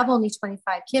could have only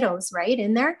 25 kiddos, right,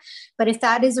 in there. But if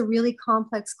that is a really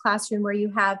complex classroom where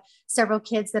you have several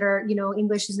kids that are, you know,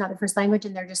 English is not their first language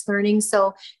and they're just learning,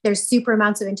 so there's super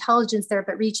amounts of intelligence there,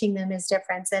 but reaching them is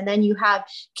different. And then you have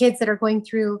kids that are going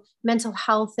through mental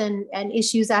health and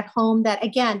issues at home that,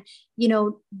 again, you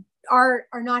know, are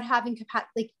not having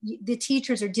capacity. Like, the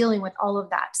teachers are dealing with all of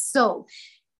that. So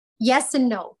yes and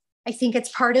no. I think it's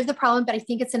part of the problem, but I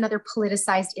think it's another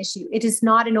politicized issue. It is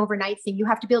not an overnight thing. You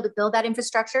have to be able to build that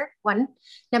infrastructure. One.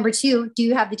 Number two, do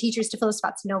you have the teachers to fill the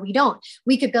spots? No, we don't.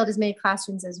 We could build as many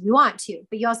classrooms as we want to,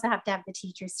 but you also have to have the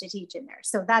teachers to teach in there.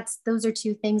 So those are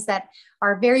two things that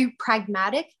are very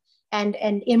pragmatic and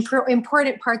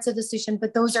important parts of the solution,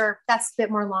 but that's a bit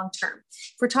more long-term.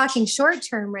 If we're talking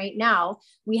short-term right now,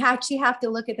 we actually have to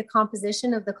look at the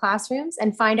composition of the classrooms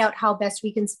and find out how best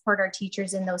we can support our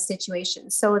teachers in those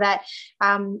situations, so that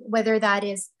whether that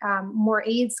is more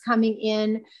aides coming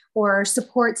in or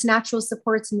natural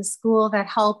supports in the school that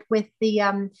help with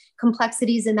the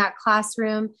complexities in that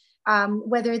classroom,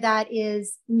 whether that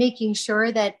is making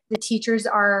sure that the teachers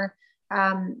are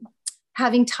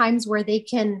having times where they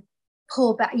can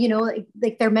pull back,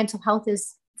 like their mental health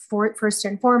is first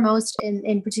and foremost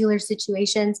in particular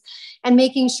situations, and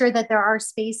making sure that there are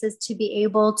spaces to be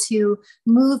able to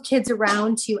move kids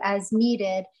around to as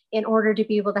needed in order to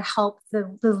be able to help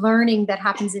the learning that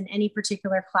happens in any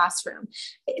particular classroom.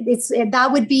 That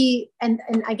would be, and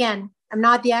again, I'm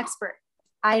not the expert.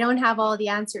 I don't have all the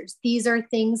answers. These are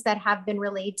things that have been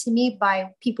relayed to me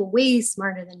by people way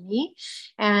smarter than me.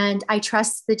 And I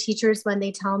trust the teachers when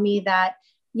they tell me that,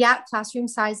 yeah, classroom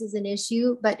size is an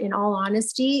issue, but in all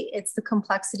honesty, it's the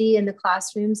complexity in the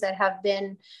classrooms that have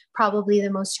been probably the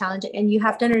most challenging. And you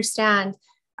have to understand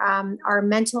our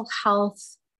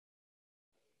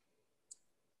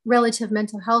relative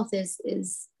mental health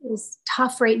is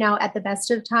tough right now at the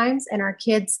best of times. And our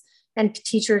kids and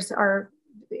teachers are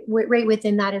right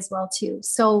within that as well too.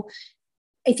 So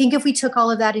I think if we took all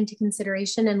of that into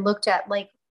consideration and looked at, like,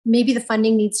 maybe the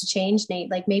funding needs to change, Nate.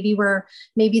 Like maybe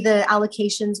the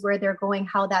allocations where they're going,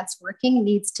 how that's working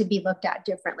needs to be looked at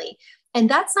differently. And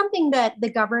that's something that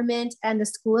the government and the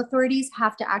school authorities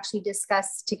have to actually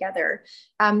discuss together.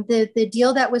 The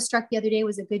deal that was struck the other day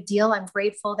was a good deal. I'm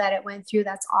grateful that it went through.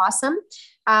 That's awesome.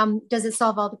 Does it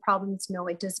solve all the problems? No,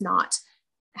 it does not.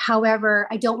 However,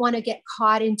 I don't want to get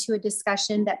caught into a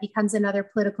discussion that becomes another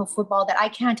political football that I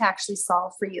can't actually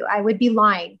solve for you. I would be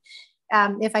lying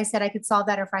if I said I could solve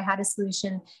that, or if I had a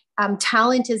solution.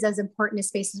 Talent is as important as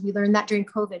spaces. We learned that during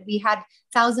COVID. We had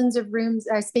thousands of rooms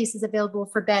or spaces available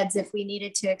for beds if we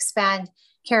needed to expand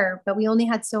care, but we only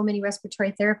had so many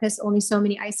respiratory therapists, only so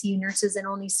many ICU nurses, and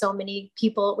only so many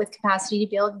people with capacity to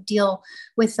be able to deal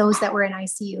with those that were in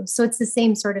ICU. So it's the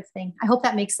same sort of thing. I hope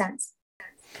that makes sense.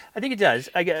 I think it does.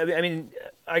 I mean,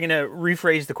 I'm going to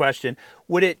rephrase the question.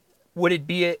 Would it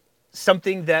be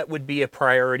something that would be a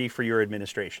priority for your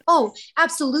administration? Oh,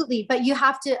 absolutely. But you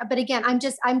have to, but again, I'm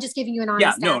just giving you an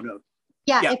honest answer. No.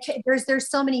 Yeah. There's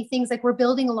so many things, like we're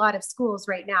building a lot of schools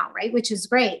right now, right? Which is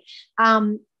great.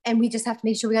 And we just have to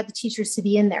make sure we got the teachers to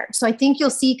be in there. So I think you'll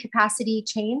see capacity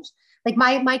change. Like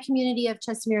my community of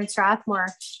Chestermere and Strathmore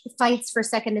fights for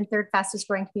second and third fastest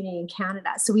growing community in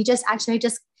Canada. So I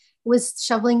just was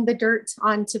shoveling the dirt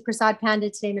onto Prasad Panda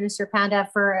today, Minister Panda,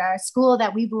 for a school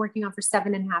that we've been working on for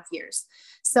 7.5 years.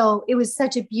 So it was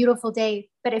such a beautiful day.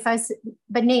 But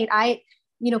Nate,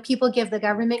 people give the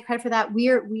government credit for that.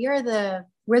 We're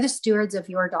the stewards of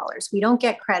your dollars. We don't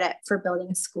get credit for building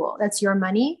a school. That's your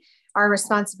money. Our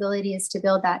responsibility is to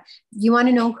build that. You want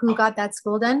to know who got that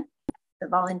school done? The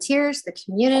volunteers, the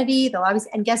community, the lobbies.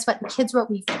 And guess what? The kids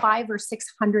wrote me 500 or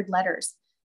 600 letters.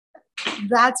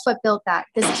 That's what built that.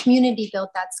 This community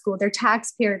built that school. Their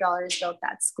taxpayer dollars built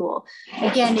that school.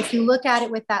 Again, if you look at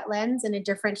it with that lens and a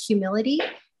different humility,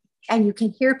 and you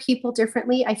can hear people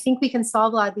differently, I think we can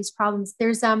solve a lot of these problems.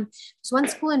 There's one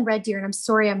school in Red Deer, and I'm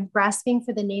sorry, I'm grasping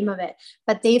for the name of it,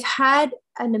 but they've had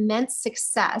an immense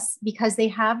success because they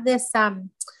have this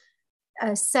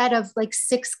a set of like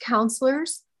 6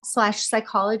 counselors /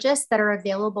 psychologists that are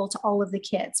available to all of the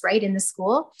kids, right, in the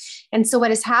school. And so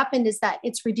what has happened is that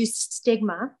it's reduced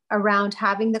stigma around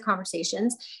having the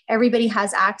conversations. Everybody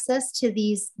has access to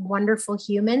these wonderful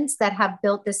humans that have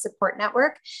built this support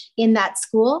network in that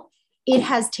school. It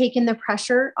has taken the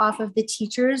pressure off of the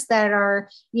teachers that are,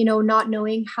 not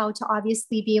knowing how to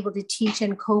obviously be able to teach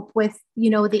and cope with,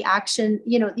 the action,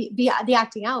 the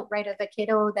acting out, right, of a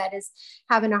kiddo that is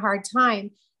having a hard time.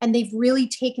 And they've really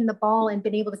taken the ball and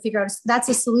been able to figure out, that's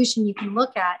a solution you can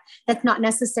look at. That's not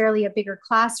necessarily a bigger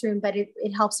classroom, but it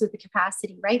helps with the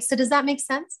capacity, right? So does that make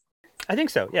sense? I think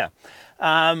so, yeah.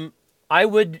 I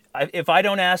would, if I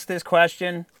don't ask this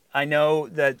question, I know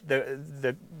that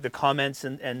the comments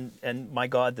and my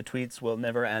God, the tweets will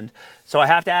never end. So I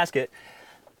have to ask it.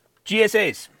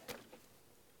 GSAs.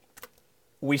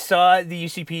 We saw the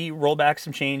UCP roll back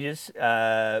some changes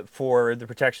for the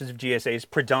protections of GSAs,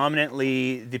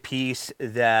 predominantly the piece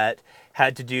that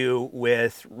had to do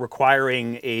with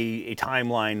requiring a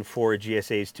timeline for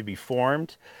GSAs to be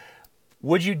formed.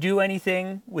 Would you do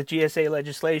anything with GSA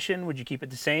legislation? Would you keep it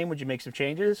the same? Would you make some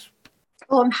changes?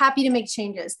 Oh, I'm happy to make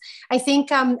changes. I think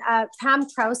Pam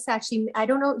Krause actually, I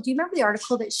don't know, do you remember the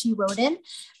article that she wrote in?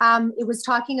 It was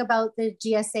talking about the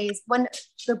GSAs.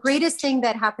 The greatest thing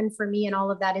that happened for me and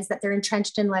all of that is that they're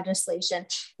entrenched in legislation.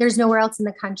 There's nowhere else in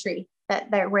the country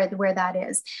where that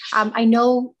is. I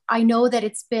know that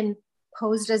it's been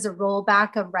posed as a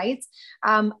rollback of rights.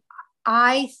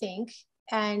 I think,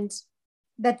 and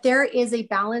that there is a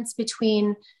balance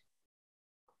between,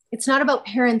 it's not about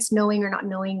parents knowing or not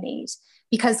knowing, Nate,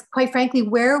 because quite frankly,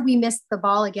 where we missed the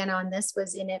ball again on this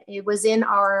was it was in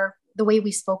the way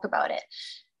we spoke about it.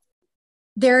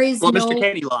 There is Mr.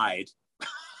 Kenny lied.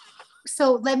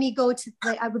 So let me go to,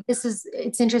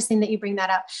 it's interesting that you bring that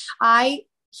up.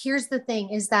 Here's the thing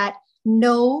is that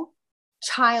no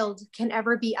child can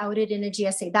ever be outed in a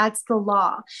GSA. That's the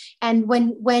law. And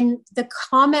when the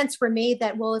comments were made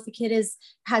that, well, if a kid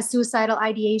has suicidal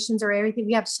ideations or everything,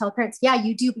 we have to tell parents, yeah,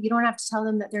 you do, but you don't have to tell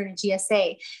them that they're in a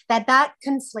GSA. That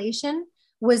conflation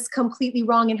was completely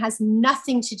wrong and has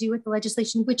nothing to do with the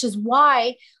legislation, which is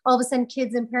why all of a sudden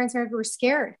kids and parents were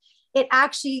scared. It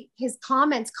actually, his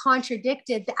comments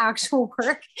contradicted the actual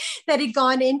work that had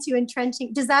gone into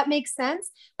entrenching. Does that make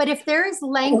sense? But if there is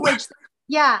language,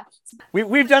 yeah.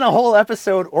 We've done a whole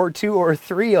episode or 2 or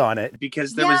 3 on it.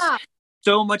 Because there was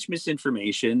so much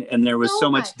misinformation and there was so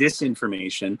much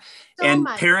disinformation.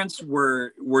 Parents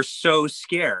were so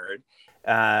scared.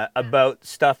 about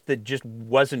stuff that just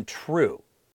wasn't true.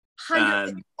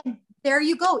 There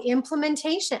you go.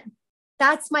 Implementation.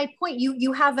 That's my point.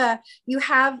 You have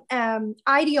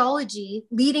ideology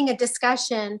leading a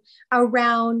discussion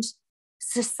around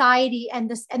society and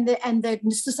the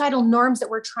societal norms that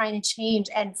we're trying to change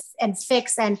and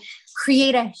fix and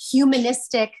create a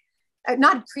humanistic,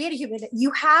 not create a human.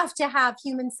 You have to have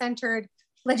human-centered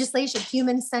legislation,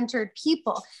 human-centered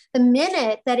people. The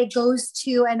minute that it goes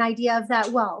to an idea of that,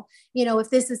 well,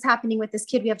 if this is happening with this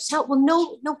kid, we have to tell. Well,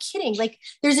 no kidding. Like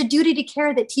there's a duty to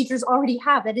care that teachers already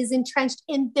have that is entrenched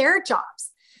in their jobs.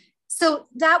 So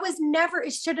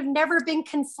it should have never been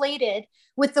conflated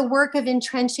with the work of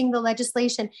entrenching the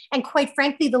legislation. And quite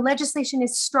frankly, the legislation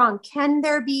is strong. Can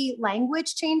there be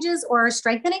language changes or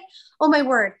strengthening? Oh my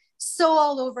word. So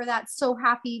all over that, so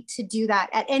happy to do that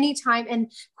at any time.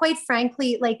 And quite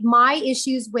frankly, like my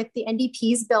issues with the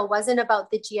NDP's bill wasn't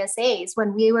about the GSAs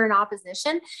when we were in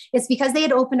opposition. It's because they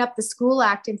had opened up the School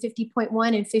Act in 50.1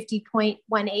 and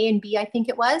 50.1A and B, I think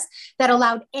it was, that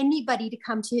allowed anybody to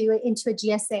come into a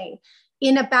GSA.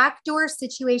 In a backdoor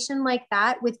situation like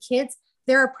that with kids,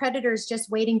 there are predators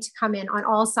just waiting to come in on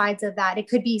all sides of that. It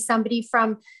could be somebody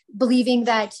from believing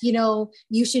that,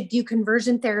 you should do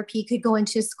conversion therapy, could go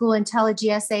into school and tell a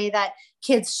GSA that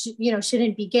kids,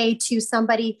 shouldn't be gay, to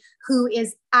somebody who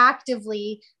is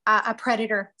actively a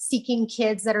predator seeking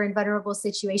kids that are in vulnerable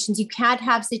situations. You can't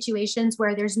have situations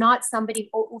where there's not somebody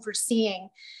overseeing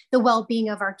the well-being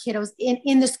of our kiddos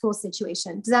in the school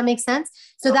situation. Does that make sense?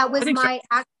 So that was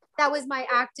my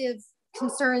active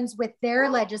concerns with their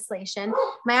legislation.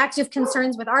 My active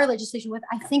concerns with our legislation,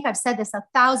 I think I've said this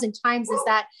 1,000 times, is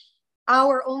that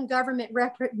our own government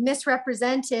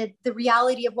misrepresented the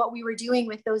reality of what we were doing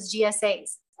with those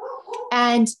GSAs.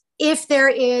 And if there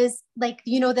is,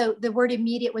 the word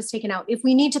immediate was taken out. If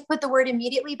we need to put the word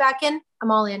immediately back in,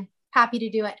 I'm all in, happy to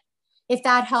do it. If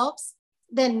that helps,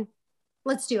 then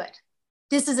let's do it.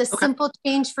 This is a simple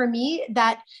change for me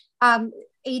that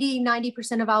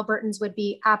 80-90% of Albertans would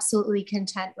be absolutely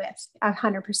content with,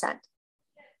 100%.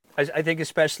 I think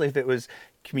especially if it was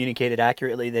communicated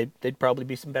accurately, they'd probably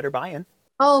be some better buy-in.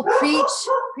 Oh,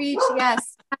 preach,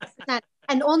 yes. 100%.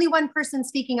 And only one person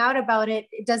speaking out about it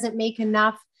doesn't make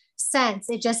enough sense.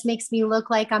 It just makes me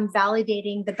look like I'm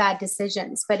validating the bad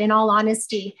decisions. But in all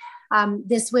honesty,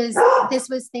 this was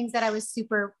things that I was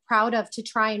super proud of to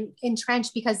try and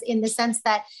entrench, because in the sense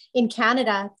that in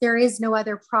Canada, there is no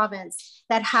other province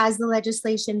that has the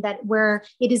legislation where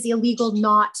it is illegal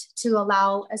not to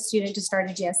allow a student to start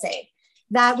a GSA.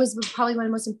 That was probably one of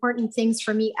the most important things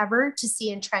for me ever to see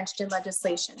entrenched in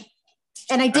legislation.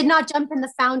 And I did not jump in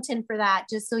the fountain for that,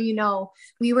 just so you know.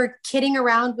 We were kidding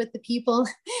around with the people.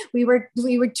 We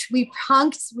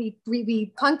punked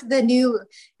the new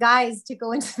guys to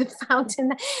go into the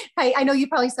fountain. I know you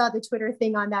probably saw the Twitter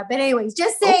thing on that, but anyways,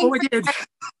 just saying. We did.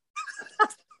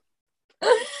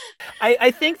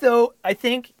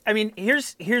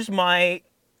 Here's my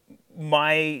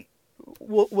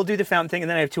we'll do the fountain thing, and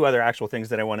then I have 2 other actual things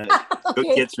that I want to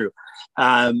get through.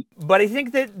 But I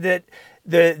think that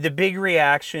the big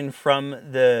reaction from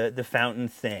the fountain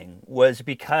thing was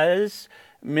because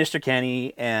Mr.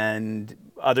 Kenny and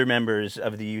other members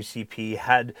of the UCP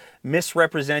had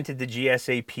misrepresented the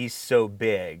GSA piece so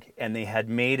big, and they had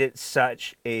made it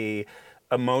such a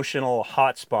emotional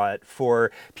hotspot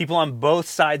for people on both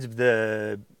sides of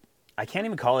the, I can't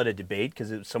even call it a debate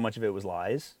because so much of it was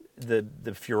lies, the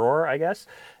furor, I guess.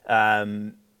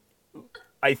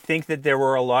 I think that there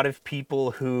were a lot of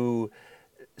people who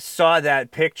saw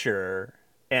that picture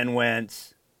and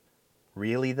went,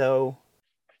 really though?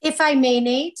 If I may,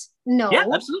 Nate, no. Yeah,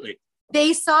 absolutely.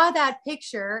 They saw that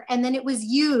picture and then it was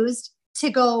used to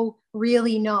go,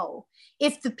 really no.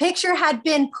 If the picture had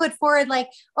been put forward like,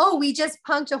 oh, we just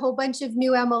punked a whole bunch of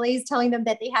new MLAs telling them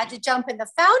that they had to jump in the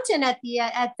fountain at the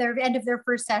end of their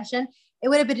first session, it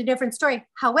would have been a different story.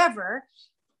 However,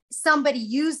 somebody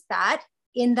used that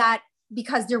in that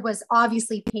because there was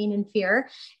obviously pain and fear.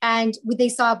 And they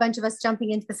saw a bunch of us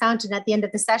jumping into the fountain at the end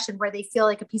of the session where they feel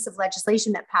like a piece of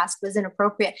legislation that passed was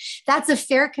inappropriate. That's a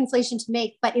fair conflation to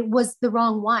make, but it was the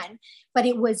wrong one. But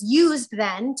it was used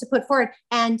then to put forward.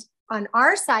 And on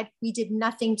our side, we did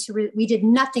nothing to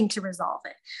resolve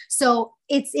it. So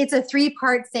it's a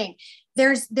three-part thing. There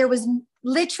was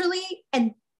literally,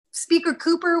 and Speaker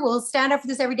Cooper will stand up for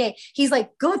this every day. He's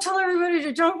like, go tell everybody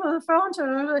to jump in the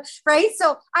fountain, right?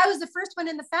 So I was the first one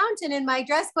in the fountain in my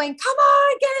dress going, come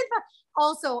on, get in.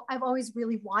 Also, I've always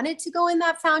really wanted to go in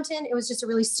that fountain. It was just a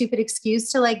really stupid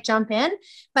excuse to like jump in.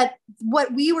 But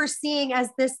what we were seeing as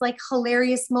this like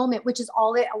hilarious moment, which is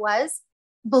all it was,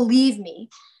 believe me,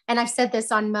 and I've said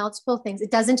this on multiple things, it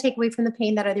doesn't take away from the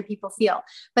pain that other people feel.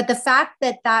 But the fact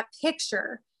that that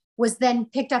picture was then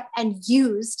picked up and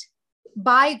used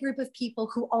by a group of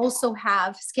people who also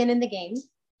have skin in the game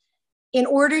in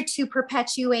order to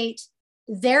perpetuate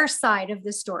their side of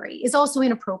the story is also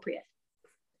inappropriate.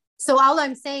 So all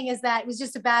I'm saying is that it was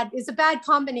just a bad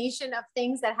combination of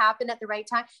things that happened at the right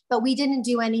time, but we didn't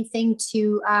do anything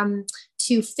to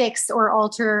fix or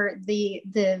alter the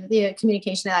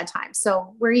communication at that time.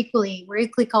 So we're equally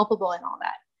culpable in all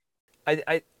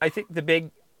that. I think the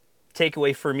big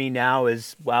takeaway for me now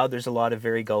is, wow, there's a lot of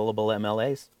very gullible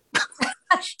MLAs.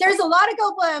 There's a lot of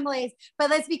gullible MLAs, but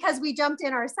that's because we jumped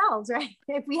in ourselves, right?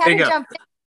 If we hadn't jumped in,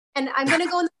 and I'm going to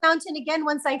go in the fountain again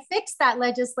once I fix that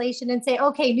legislation and say,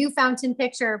 okay, new fountain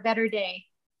picture, better day.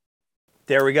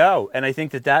 There we go. And I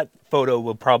think that photo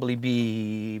will probably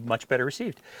be much better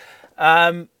received.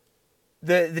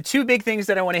 The two big things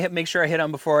that I want to make sure I hit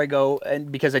on before I go,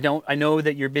 and because I know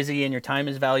that you're busy and your time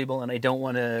is valuable, and I don't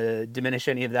want to diminish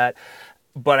any of that,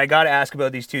 but I got to ask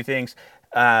about these two things.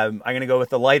 I'm going to go with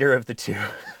the lighter of the two.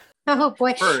 Oh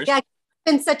boy. First, yeah, it's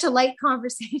been such a light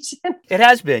conversation. It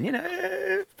has been,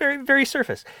 very, very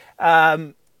surface. Are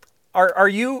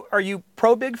you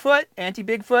pro Bigfoot, anti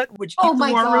Bigfoot? Would you keep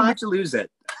the war room? Would you lose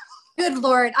it? Good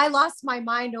Lord, I lost my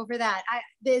mind over that.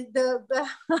 The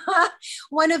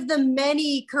one of the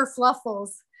many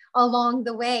kerfluffles along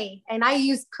the way, and I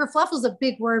use kerfluffle is a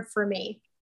big word for me.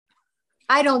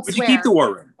 I don't swear. Would you keep the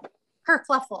war room?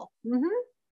 Kerfluffle. Mm-hmm.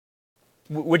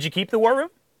 Would you keep the war room?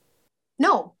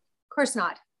 No, of course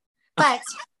not. But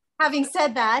having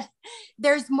said that,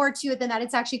 there's more to it than that.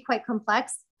 It's actually quite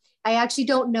complex. I actually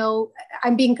don't know.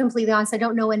 I'm being completely honest. I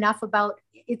don't know enough about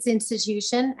its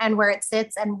institution and where it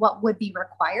sits and what would be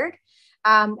required.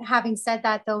 Having said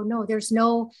that, though, no, there's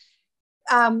no.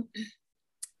 So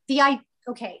the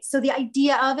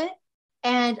idea of it,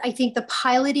 and I think the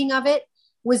piloting of it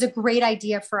was a great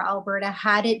idea for Alberta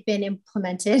had it been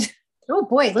implemented. Oh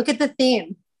boy, look at the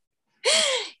theme.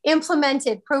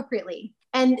 Implemented appropriately.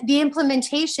 And the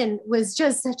implementation was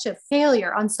just such a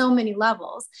failure on so many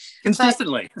levels.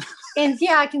 Consistently.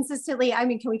 Consistently. I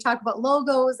mean, can we talk about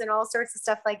logos and all sorts of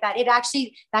stuff like that? It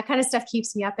actually, that kind of stuff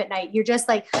keeps me up at night. You're just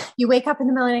like, you wake up in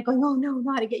the middle of the night going, oh no,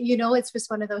 not again. It's just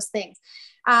one of those things.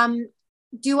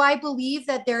 Do I believe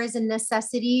that there is a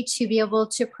necessity to be able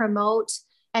to promote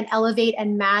and elevate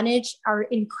and manage our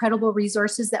incredible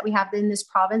resources that we have in this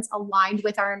province aligned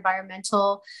with our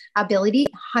environmental ability?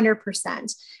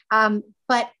 100%.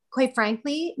 But quite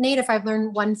frankly, Nate, if I've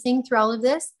learned one thing through all of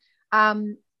this,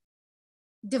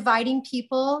 dividing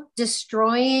people,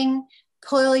 destroying,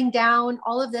 pulling down,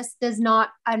 all of this does not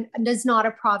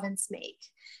a province make.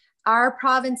 Our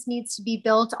province needs to be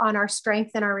built on our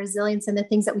strength and our resilience and the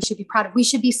things that we should be proud of. We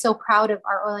should be so proud of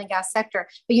our oil and gas sector.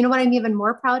 But you know what I'm even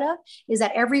more proud of is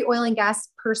that every oil and gas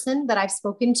person that I've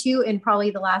spoken to in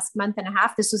probably the last month and a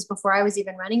half, this was before I was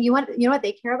even running, you know what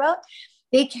they care about?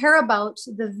 They care about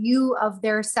the view of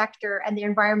their sector and the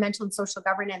environmental and social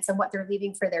governance and what they're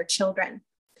leaving for their children.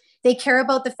 They care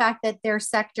about the fact that their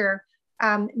sector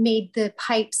made the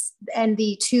pipes and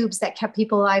the tubes that kept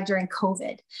people alive during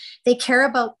COVID. They care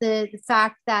about the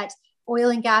fact that oil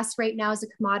and gas right now is a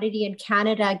commodity in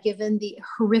Canada, given the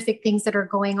horrific things that are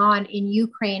going on in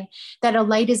Ukraine, that a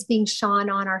light is being shone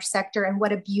on our sector and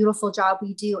what a beautiful job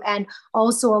we do. And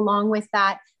also along with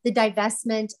that, the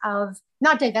divestment of,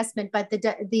 not divestment, but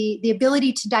the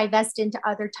ability to divest into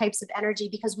other types of energy,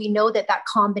 because we know that that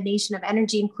combination of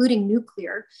energy, including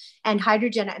nuclear and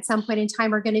hydrogen at some point in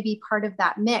time, are going to be part of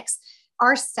that mix.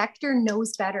 Our sector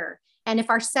knows better. And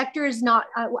if our sector is not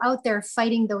out there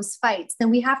fighting those fights, then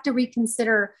we have to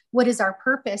reconsider what is our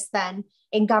purpose then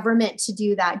in government to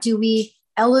do that. Do we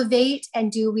elevate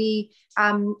and do we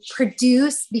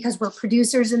produce, because we're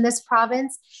producers in this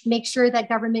province, make sure that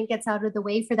government gets out of the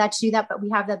way for that to do that, but we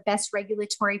have the best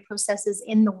regulatory processes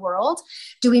in the world?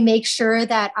 Do we make sure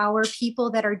that our people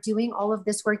that are doing all of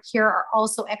this work here are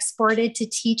also exported to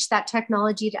teach that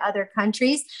technology to other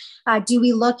countries? Do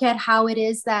we look at how it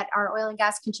is that our oil and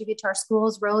gas contribute to our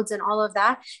schools, roads, and all of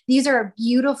that? These are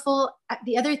beautiful.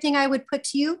 The other thing I would put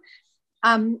to you,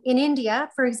 in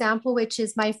India, for example, which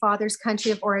is my father's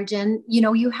country of origin,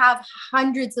 you have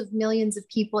hundreds of millions of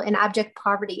people in abject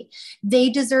poverty. They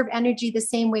deserve energy the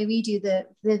same way we do.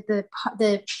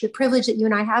 The privilege that you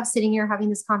and I have sitting here having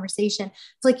this conversation,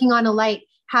 flicking on a light,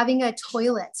 having a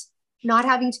toilet, not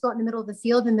having to go out in the middle of the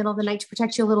field in the middle of the night to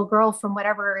protect your little girl from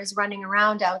whatever is running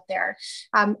around out there.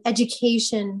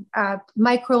 Education,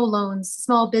 microloans,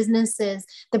 small businesses,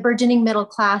 the burgeoning middle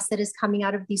class that is coming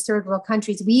out of these third world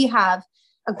countries. We have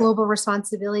a global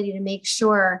responsibility to make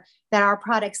sure that our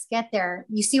products get there.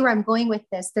 You see where I'm going with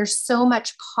this. There's so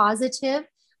much positive,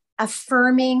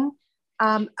 affirming,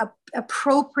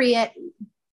 appropriate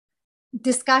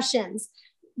discussions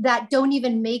that don't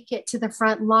even make it to the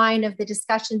front line of the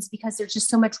discussions because there's just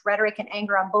so much rhetoric and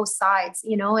anger on both sides,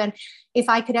 and if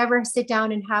I could ever sit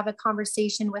down and have a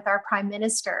conversation with our prime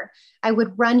minister, I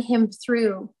would run him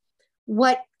through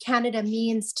what Canada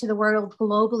means to the world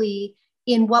globally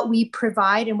in what we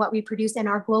provide and what we produce, and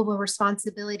our global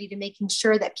responsibility to making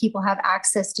sure that people have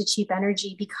access to cheap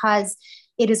energy, because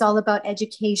it is all about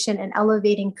education and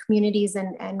elevating communities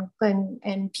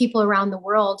and people around the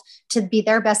world to be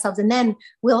their best selves. And then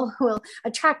we'll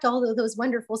attract all of those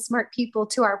wonderful, smart people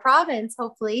to our province,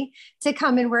 hopefully, to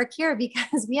come and work here,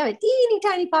 because we have a teeny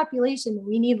tiny population and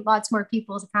we need lots more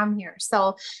people to come here.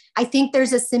 So I think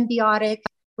there's a symbiotic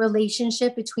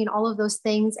relationship between all of those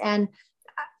things. And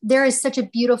there is such a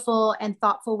beautiful and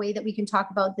thoughtful way that we can talk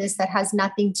about this that has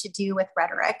nothing to do with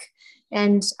rhetoric.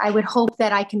 And I would hope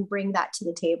that I can bring that to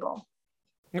the table.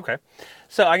 Okay.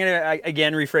 So I'm going to,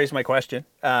 again, rephrase my question.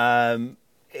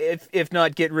 If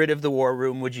not get rid of the war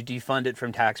room, would you defund it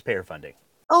from taxpayer funding?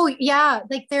 Oh, yeah.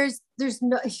 Like there's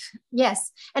no,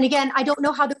 yes. And again, I don't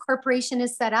know how the corporation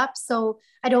is set up. So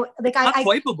I don't like, not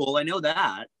wipeable. I know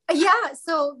that. Yeah.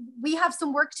 So we have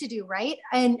some work to do, right?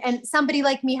 And somebody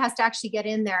like me has to actually get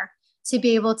in there to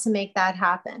be able to make that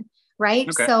happen. Right.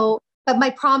 Okay. So, but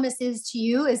my promise is to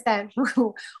you is that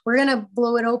we're going to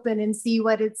blow it open and see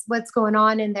what's going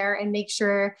on in there and make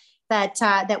sure that,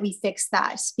 that we fix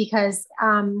that, because,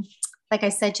 like I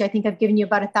said to you, I think I've given you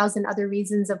about 1,000 other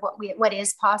reasons of what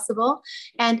is possible.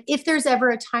 And if there's ever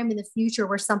a time in the future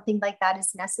where something like that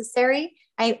is necessary,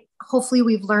 hopefully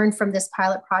we've learned from this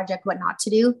pilot project what not to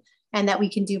do, and that we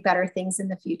can do better things in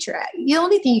the future. The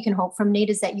only thing you can hope from, Nate,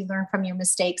 is that you learn from your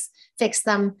mistakes, fix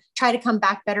them, try to come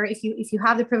back better. If you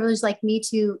have the privilege like me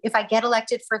to, if I get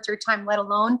elected for a third time, let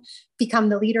alone become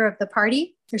the leader of the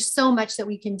party, there's so much that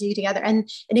we can do together. And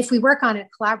if we work on it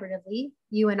collaboratively,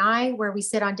 you and I, where we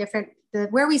sit on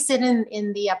where we sit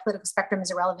in the political spectrum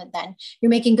is irrelevant. Then you're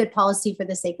making good policy for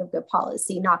the sake of good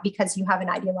policy, not because you have an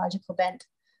ideological bent.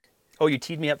 Oh, you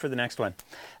teed me up for the next one.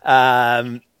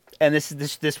 And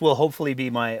this will hopefully be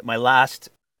my last.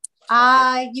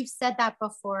 You've said that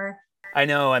before. I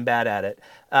know, I'm bad at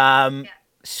it.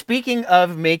 Speaking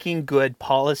of making good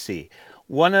policy,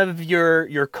 one of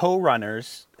your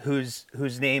co-runners, whose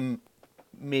name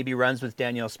maybe runs with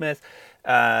Danielle Smith,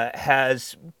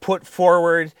 has put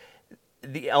forward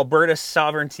the Alberta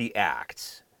Sovereignty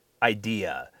Act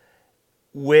idea,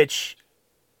 which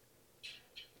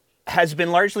has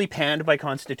been largely panned by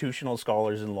constitutional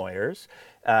scholars and lawyers,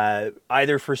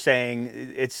 either for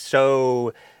saying it's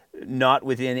so not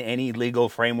within any legal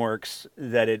frameworks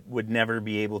that it would never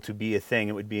be able to be a thing,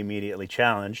 it would be immediately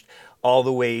challenged, all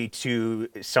the way to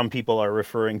some people are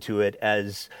referring to it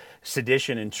as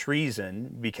sedition and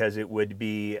treason, because it would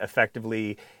be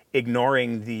effectively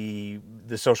ignoring the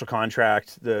social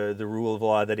contract, the rule of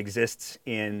law that exists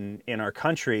in our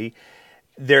country.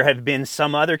 There have been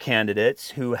some other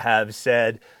candidates who have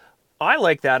said, I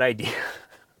like that idea.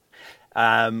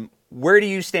 Where do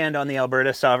you stand on the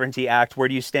Alberta Sovereignty Act? Where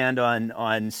do you stand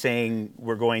on saying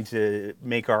we're going to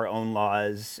make our own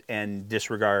laws and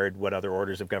disregard what other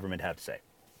orders of government have to say?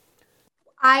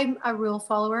 I'm a rule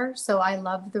follower, so I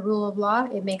love the rule of law.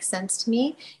 It makes sense to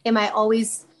me. Am I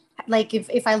always like,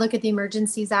 if I look at the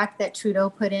Emergencies Act that Trudeau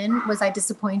put in, was I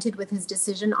disappointed with his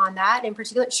decision on that in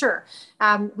particular? Sure.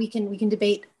 We can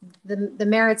debate the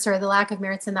merits or the lack of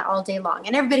merits in that all day long,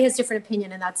 and everybody has different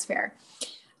opinion, and that's fair.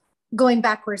 Going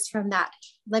backwards from that,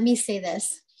 let me say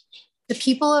this. The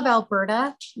people of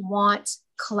Alberta want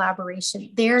collaboration.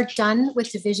 They're done with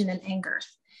division and anger.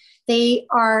 They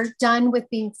are done with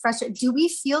being frustrated. Do we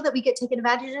feel that we get taken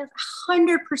advantage of?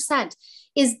 100%.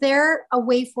 Is there a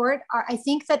way for it? I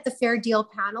think that the Fair Deal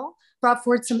panel brought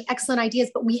forward some excellent ideas,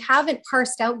 but we haven't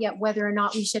parsed out yet whether or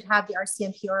not we should have the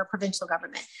RCMP or a provincial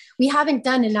government. We haven't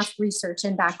done enough research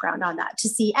and background on that to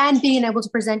see, and being able to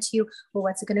present to you, well,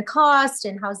 what's it going to cost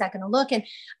and how's that going to look? And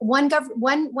one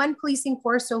policing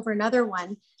force over another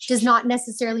one does not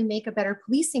necessarily make a better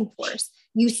policing force.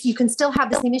 You can still have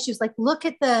the same issues. Like, look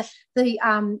at the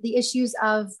issues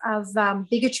of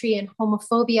bigotry and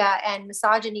homophobia and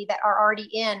misogyny that are already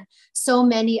in so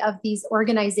many of these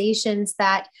organizations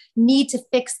that need to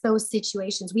fix those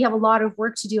situations. We have a lot of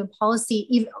work to do in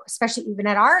policy, especially even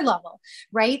at our level,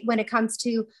 right? When it comes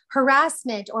to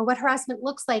harassment or what harassment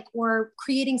looks like, or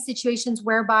creating situations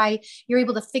whereby you're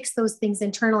able to fix those things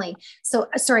internally. So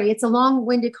sorry, it's a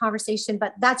long-winded conversation,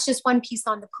 but that's just one piece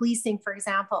on the policing, for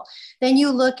example. Then you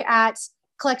look at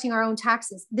collecting our own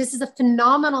taxes. This is a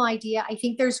phenomenal idea. I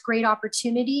think there's great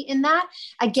opportunity in that.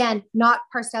 Again, not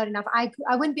parsed out enough. I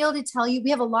wouldn't be able to tell you.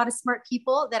 We have a lot of smart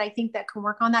people that I think that can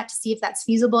work on that to see if that's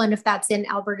feasible and if that's in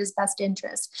Alberta's best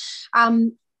interest.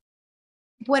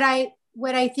 What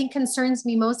I think concerns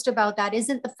me most about that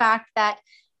isn't the fact that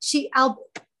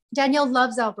Danielle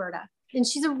loves Alberta, and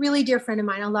she's a really dear friend of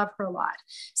mine. I love her a lot.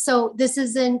 So this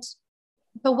isn't,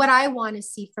 but what I want to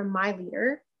see from my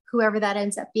leader, whoever that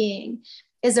ends up being,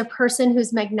 is a person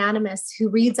who's magnanimous, who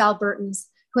reads Albertans,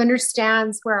 who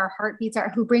understands where our heartbeats are,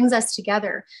 who brings us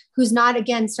together, who's not,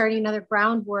 again, starting another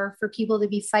ground war for people to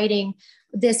be fighting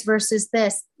this versus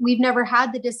this. We've never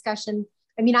had the discussion.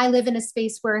 I mean, I live in a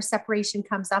space where separation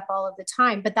comes up all of the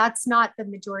time, but that's not the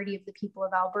majority of the people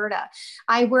of Alberta.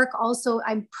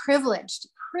 I'm privileged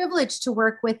to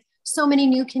work with so many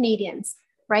new Canadians,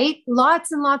 right?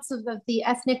 Lots and lots of the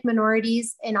ethnic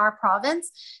minorities in our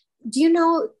province. Do you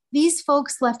know these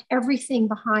folks left everything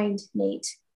behind, Nate?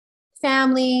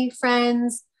 Family,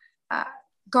 friends,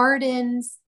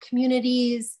 gardens,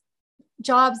 communities,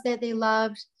 jobs that they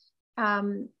loved,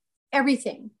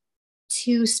 everything,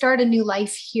 to start a new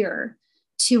life here,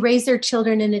 to raise their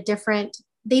children in a different,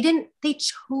 they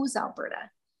chose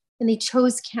Alberta and they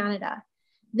chose Canada.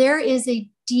 There is a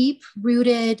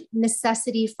deep-rooted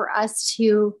necessity for us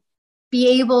to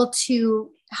be able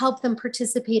to help them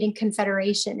participate in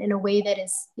Confederation in a way that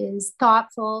is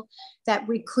thoughtful, that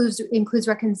includes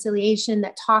reconciliation,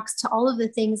 that talks to all of the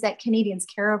things that Canadians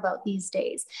care about these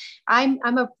days. I'm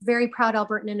a very proud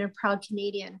Albertan and a proud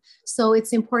Canadian. So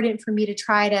it's important for me to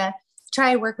try to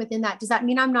work within that. Does that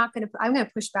mean I'm going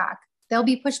to push back? There'll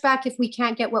be pushback if we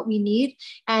can't get what we need,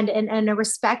 and a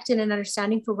respect and an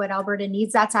understanding for what Alberta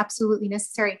needs. That's absolutely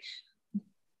necessary.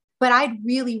 But I'd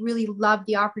really, really love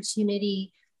the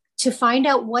opportunity to find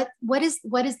out what is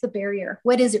the barrier?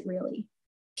 What is it really?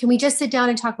 Can we just sit down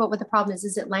and talk about what the problem is?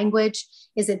 Is it language?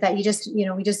 Is it that we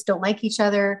just don't like each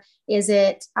other? Is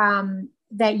it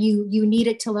that you need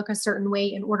it to look a certain way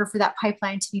in order for that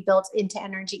pipeline to be built into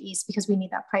Energy East, because we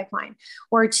need that pipeline,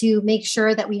 or to make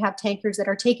sure that we have tankers that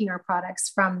are taking our products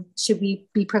from, should we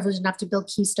be privileged enough to build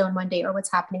Keystone one day, or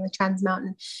what's happening with Trans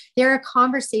Mountain? There are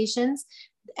conversations.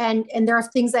 And there are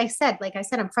things like I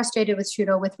said, I'm frustrated with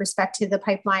Trudeau with respect to the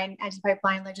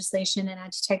anti-pipeline legislation and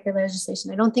anti-tanker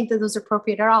legislation. I don't think that those are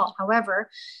appropriate at all. However,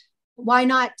 why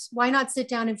not sit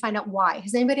down and find out why?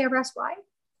 Has anybody ever asked why?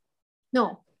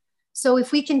 No. So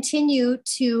if we continue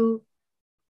to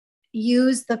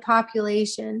use the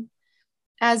population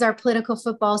as our political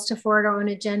footballs to forward our own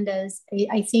agendas,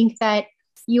 I think that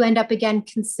you end up again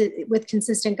with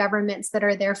consistent governments that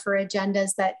are there for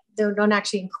agendas that don't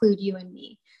actually include you and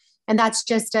me. And that's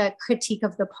just a critique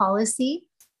of the policy.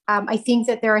 I think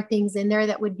that there are things in there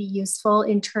that would be useful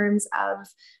in terms of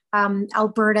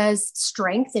Alberta's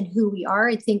strength and who we are.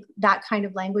 I think that kind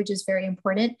of language is very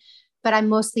important, but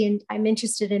I'm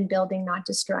interested in building, not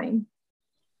destroying.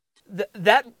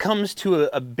 That comes to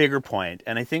a bigger point,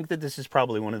 and I think that this is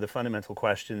probably one of the fundamental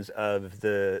questions of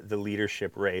the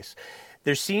leadership race.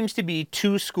 There seems to be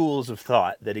two schools of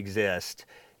thought that exist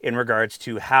in regards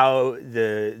to how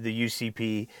the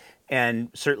UCP And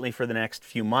certainly for the next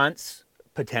few months,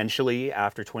 potentially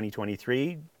after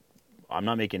 2023, I'm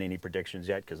not making any predictions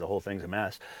yet because the whole thing's a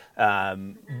mess.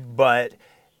 But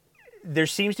there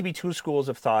seems to be two schools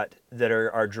of thought that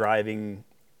are driving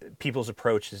people's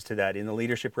approaches to that in the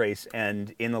leadership race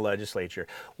and in the legislature.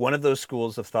 One of those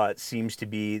schools of thought seems to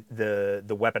be the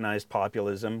weaponized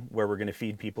populism, where we're going to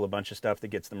feed people a bunch of stuff that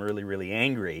gets them really, really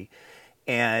angry.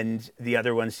 And the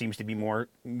other one seems to be more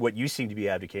what you seem to be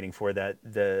advocating for, that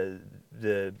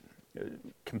the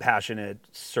compassionate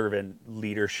servant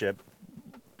leadership,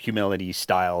 humility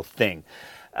style thing.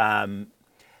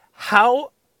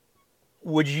 How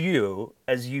would you,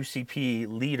 as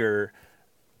UCP leader,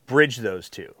 bridge those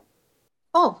two?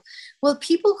 Oh, well,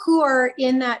 people who are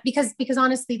in that, because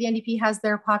honestly, the NDP has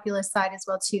their populist side as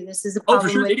well too. This is a problem. Oh,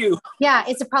 for sure they do. Yeah,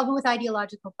 it's a problem with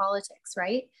ideological politics,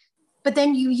 right? But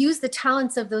then you use the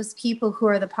talents of those people who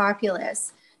are the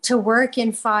populists to work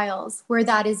in files where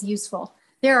that is useful.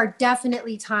 There are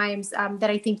definitely times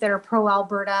that I think that are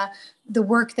pro-Alberta, the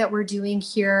work that we're doing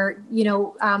here.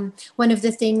 One of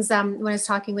the things when I was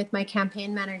talking with my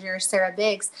campaign manager, Sarah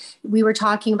Biggs, we were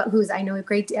talking about, who's, I know, a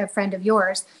great friend of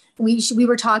yours. We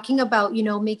were talking about,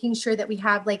 making sure that we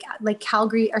have like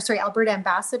Alberta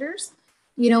ambassadors,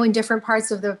 in different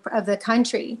parts of the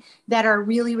country that are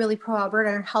really, really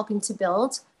pro-Alberta and helping to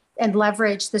build and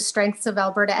leverage the strengths of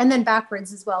Alberta, and then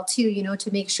backwards as well too,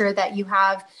 to make sure that you're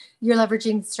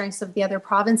leveraging the strengths of the other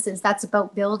provinces. That's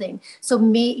about building. So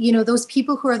those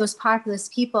people who are those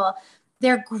populist people,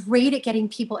 they're great at getting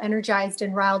people energized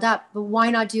and riled up, but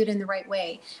why not do it in the right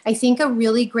way? I think a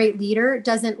really great leader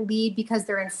doesn't lead because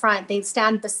they're in front. They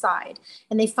stand beside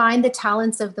and they find the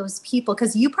talents of those people,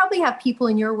 because you probably have people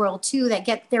in your world too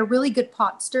they're really good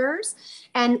pot stirrers.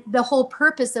 And the whole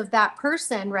purpose of that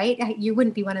person, right? You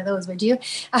wouldn't be one of those, would you?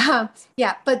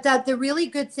 Yeah, but the really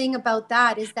good thing about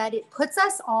that is that it puts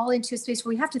us all into a space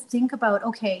where we have to think about,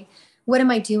 okay, what am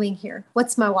I doing here?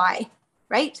 What's my why,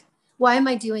 right? Why am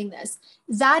I doing this?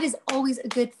 That is always a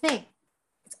good thing.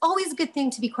 It's always a good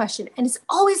thing to be questioned. And it's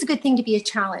always a good thing to be a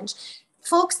challenge.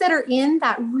 Folks that are in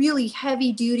that really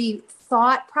heavy duty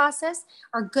thought process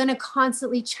are going to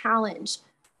constantly challenge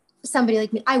somebody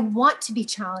like me. I want to be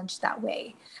challenged that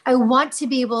way. I want to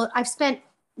be able, I've spent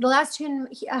the last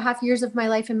 2.5 years of my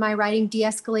life in my writing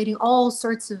de-escalating all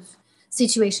sorts of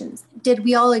situations. Did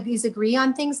we all agree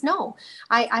on things? No.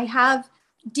 I have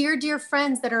dear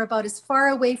friends that are about as far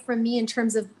away from me in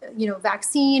terms of,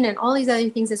 vaccine and all these other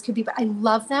things as could be, but I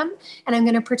love them and I'm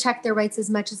going to protect their rights as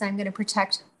much as I'm going to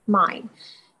protect mine.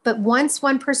 But once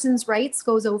one person's rights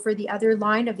goes over the other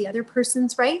line of the other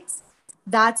person's rights,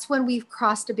 that's when we've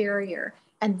crossed a barrier.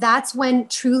 And that's when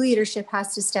true leadership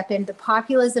has to step in. The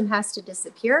populism has to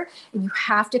disappear, and you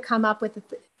have to come up with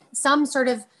some sort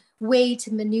of way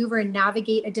to maneuver and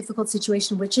navigate a difficult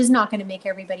situation, which is not going to make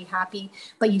everybody happy,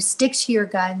 but you stick to your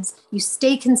guns, you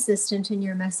stay consistent in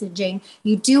your messaging,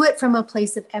 you do it from a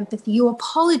place of empathy, you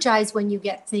apologize when you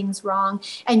get things wrong,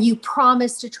 and you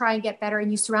promise to try and get better, and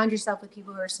you surround yourself with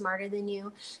people who are smarter than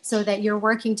you so that you're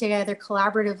working together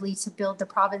collaboratively to build the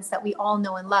province that we all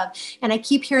know and love. And I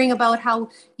keep hearing about how,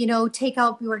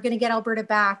 we're going to get Alberta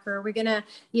back, or we're going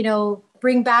to,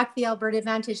 bring back the Alberta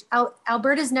advantage.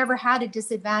 Alberta's never had a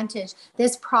disadvantage.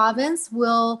 This province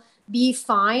will be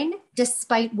fine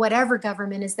despite whatever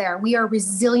government is there. We are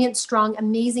resilient, strong,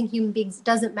 amazing human beings. It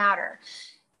doesn't matter.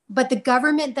 But the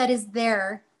government that is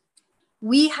there,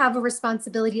 we have a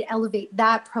responsibility to elevate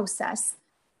that process.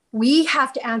 We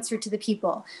have to answer to the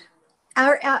people.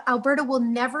 Alberta will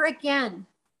never again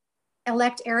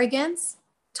elect arrogance,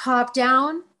 top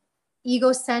down,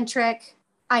 egocentric,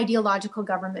 ideological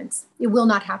governments. It will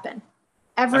not happen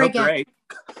ever again. Right.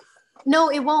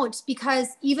 No, it won't, because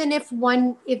even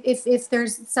if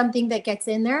there's something that gets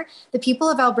in there, the people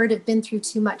of Alberta have been through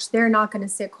too much. They're not going to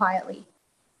sit quietly.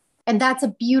 And that's a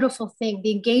beautiful thing.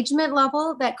 The engagement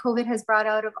level that COVID has brought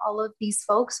out of all of these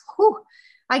folks,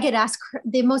 I get asked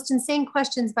the most insane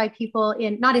questions by people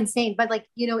not insane, but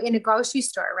in a grocery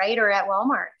store, right? Or at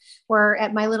Walmart, or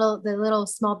at the little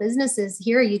small businesses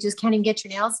here, you just can't even get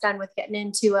your nails done with getting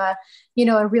into a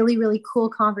really, really cool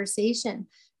conversation.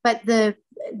 But the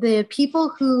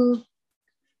people who,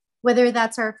 whether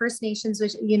that's our First Nations,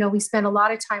 which, we spend a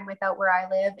lot of time with out where I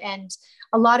live, and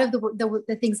a lot of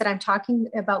the things that I'm talking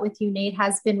about with you, Nate,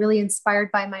 has been really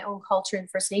inspired by my own culture and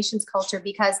First Nations culture,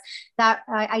 because that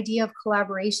idea of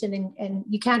collaboration and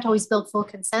you can't always build full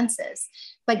consensus,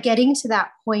 but getting to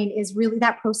that point is really,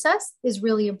 that process is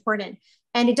really important.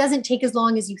 And it doesn't take as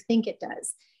long as you think it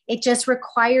does. It just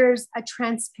requires a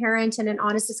transparent and an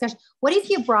honest discussion. What if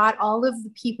you brought all of the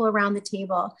people around the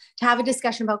table to have a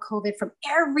discussion about COVID from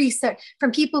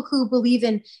from people who believe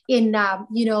in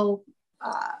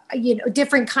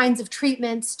different kinds of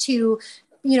treatments to,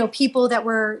 people that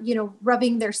were,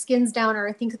 rubbing their skins down, or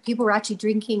I think people were actually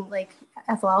drinking like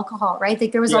ethyl alcohol, right?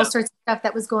 Like there was all sorts of stuff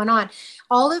that was going on.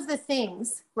 All of the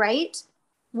things, right?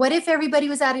 What if everybody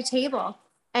was at a table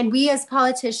and we as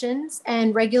politicians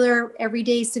and regular,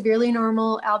 everyday, severely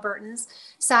normal Albertans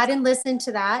sat and listened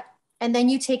to that? And then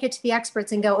you take it to the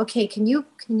experts and go, okay, can you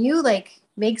like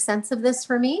make sense of this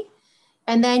for me?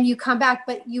 And then you come back,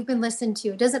 but you've been listened to.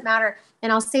 It doesn't matter.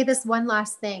 And I'll say this one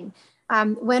last thing.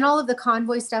 When all of the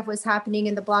convoy stuff was happening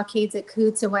and the blockades at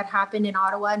Coutts and what happened in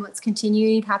Ottawa and what's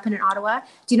continuing to happen in Ottawa,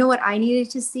 do you know what I needed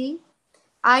to see?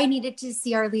 I needed to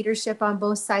see our leadership on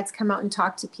both sides come out and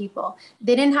talk to people.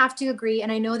 They didn't have to agree.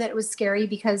 And I know that it was scary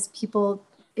because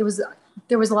there was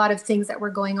a lot of things that were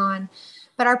going on.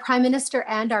 But our Prime Minister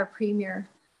and our Premier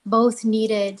both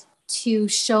needed to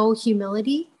show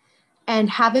humility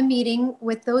and have a meeting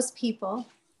with those people,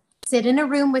 sit in a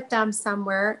room with them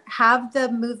somewhere, have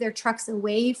them move their trucks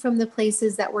away from the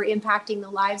places that were impacting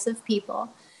the lives of people,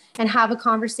 and have a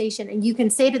conversation. And you can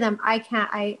say to them,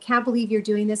 I can't believe you're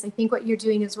doing this. I think what you're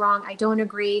doing is wrong. I don't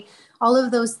agree. All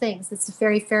of those things. It's a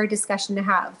very fair discussion to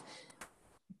have.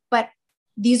 But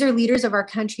these are leaders of our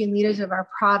country and leaders of our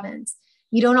province.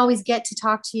 You don't always get to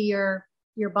talk to your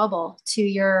bubble, to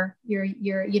your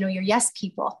yes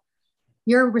people.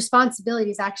 Your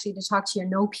responsibility is actually to talk to your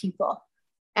no people,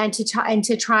 and to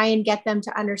try and get them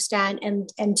to understand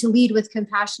and to lead with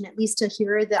compassion, at least to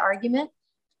hear the argument.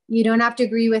 You don't have to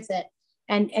agree with it.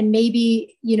 And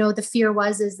maybe, the fear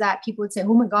is that people would say,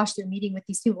 oh my gosh, they're meeting with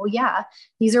these people. Well, yeah,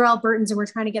 these are Albertans and we're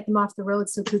trying to get them off the road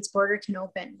so Coutts border can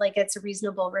open. Like, it's a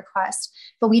reasonable request,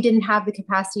 but we didn't have the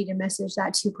capacity to message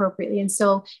that too appropriately. And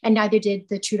neither did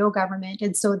the Trudeau government.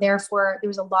 And so therefore there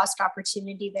was a lost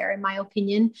opportunity there, in my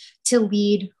opinion, to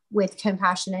lead with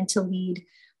compassion and to lead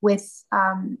in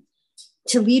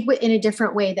a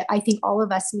different way that I think all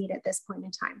of us need at this point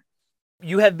in time.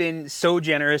 You have been so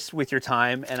generous with your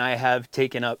time, and I have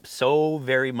taken up so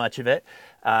very much of it.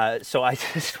 So I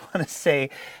just want to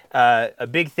say a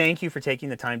big thank you for taking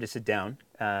the time to sit down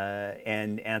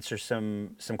and answer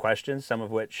some questions, some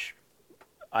of which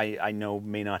I know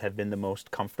may not have been the most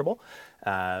comfortable,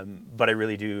 but I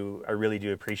really do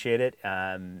appreciate it.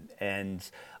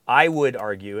 And I would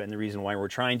argue, and the reason why we're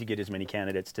trying to get as many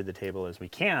candidates to the table as we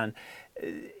can,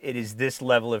 it is this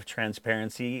level of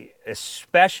transparency,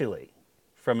 especially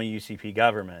from a UCP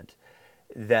government,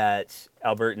 that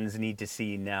Albertans need to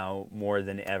see now more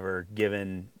than ever,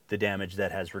 given the damage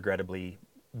that has regrettably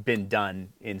been done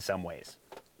in some ways.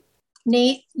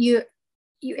 Nate, you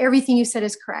everything you said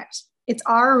is correct. It's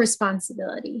our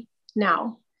responsibility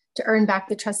now to earn back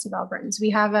the trust of Albertans.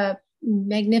 We have a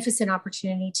magnificent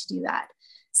opportunity to do that.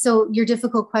 So your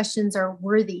difficult questions are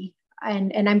worthy.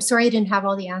 And I'm sorry I didn't have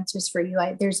all the answers for you.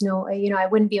 I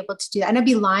wouldn't be able to do that. And I'd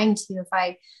be lying to you if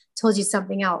I told you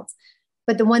something else.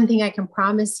 But the one thing I can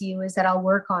promise you is that I'll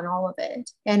work on all of it,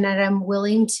 and that I'm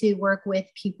willing to work with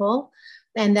people,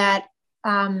 and that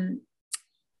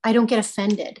I don't get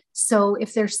offended. So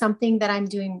if there's something that I'm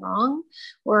doing wrong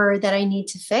or that I need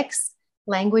to fix,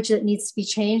 language that needs to be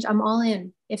changed, I'm all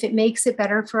in. If it makes it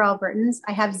better for Albertans,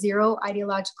 I have zero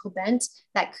ideological bent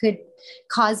that could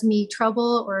cause me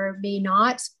trouble or may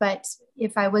not. But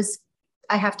if I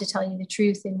have to tell you the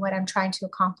truth in what I'm trying to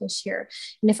accomplish here.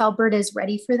 And if Alberta is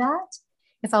ready for that,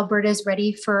 if Alberta is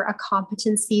ready for a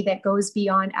competency that goes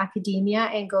beyond academia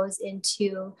and goes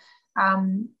into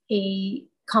a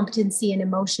competency in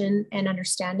emotion and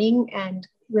understanding and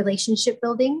relationship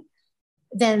building,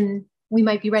 then we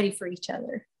might be ready for each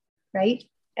other, right?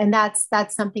 And that's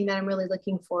something that I'm really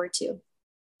looking forward to.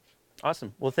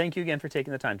 Awesome. Well, thank you again for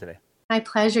taking the time today. My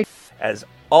pleasure. As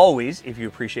always, if you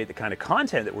appreciate the kind of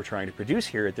content that we're trying to produce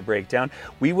here at The Breakdown,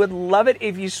 we would love it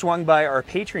if you swung by our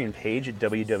Patreon page at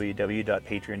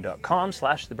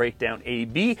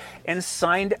www.patreon.com/thebreakdownab and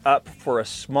signed up for a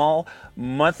small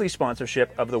monthly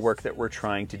sponsorship of the work that we're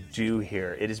trying to do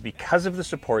here. It is because of the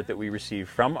support that we receive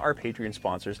from our Patreon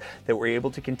sponsors that we're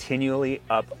able to continually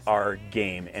up our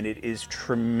game, and it is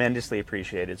tremendously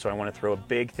appreciated. So I want to throw a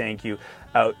big thank you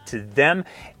out to them,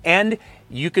 and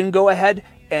you can go ahead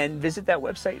and visit that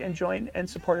website and join and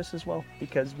support us as well,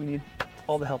 because we need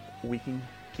all the help we can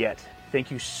get. Thank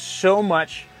you so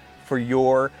much for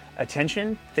your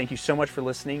attention. Thank you so much for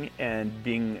listening and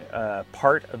being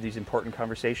part of these important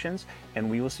conversations, and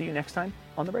we will see you next time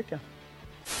on The Breakdown.